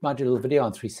going to might do a little video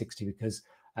on 360 because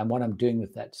what I'm doing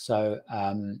with that. So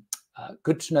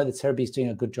good to know that Sarah B is doing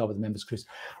a good job with the members cruise.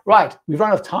 Right, we've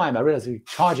run out of time. I realize we're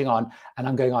charging on and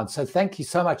I'm going on. So thank you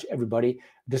so much, everybody.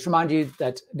 Just remind you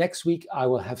that next week I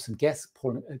will have some guests,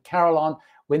 Paul and Carol, on.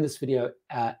 When this video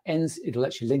ends, it'll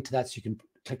actually link to that, so you can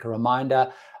click a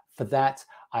reminder for that.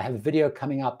 I have a video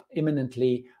coming up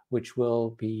imminently, which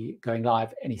will be going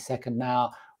live any second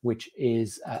now, which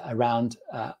is around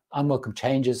unwelcome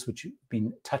changes, which you've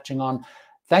been touching on.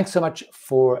 Thanks so much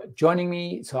for joining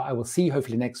me. So I will see you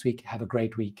hopefully next week. Have a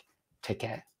great week. Take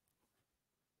care.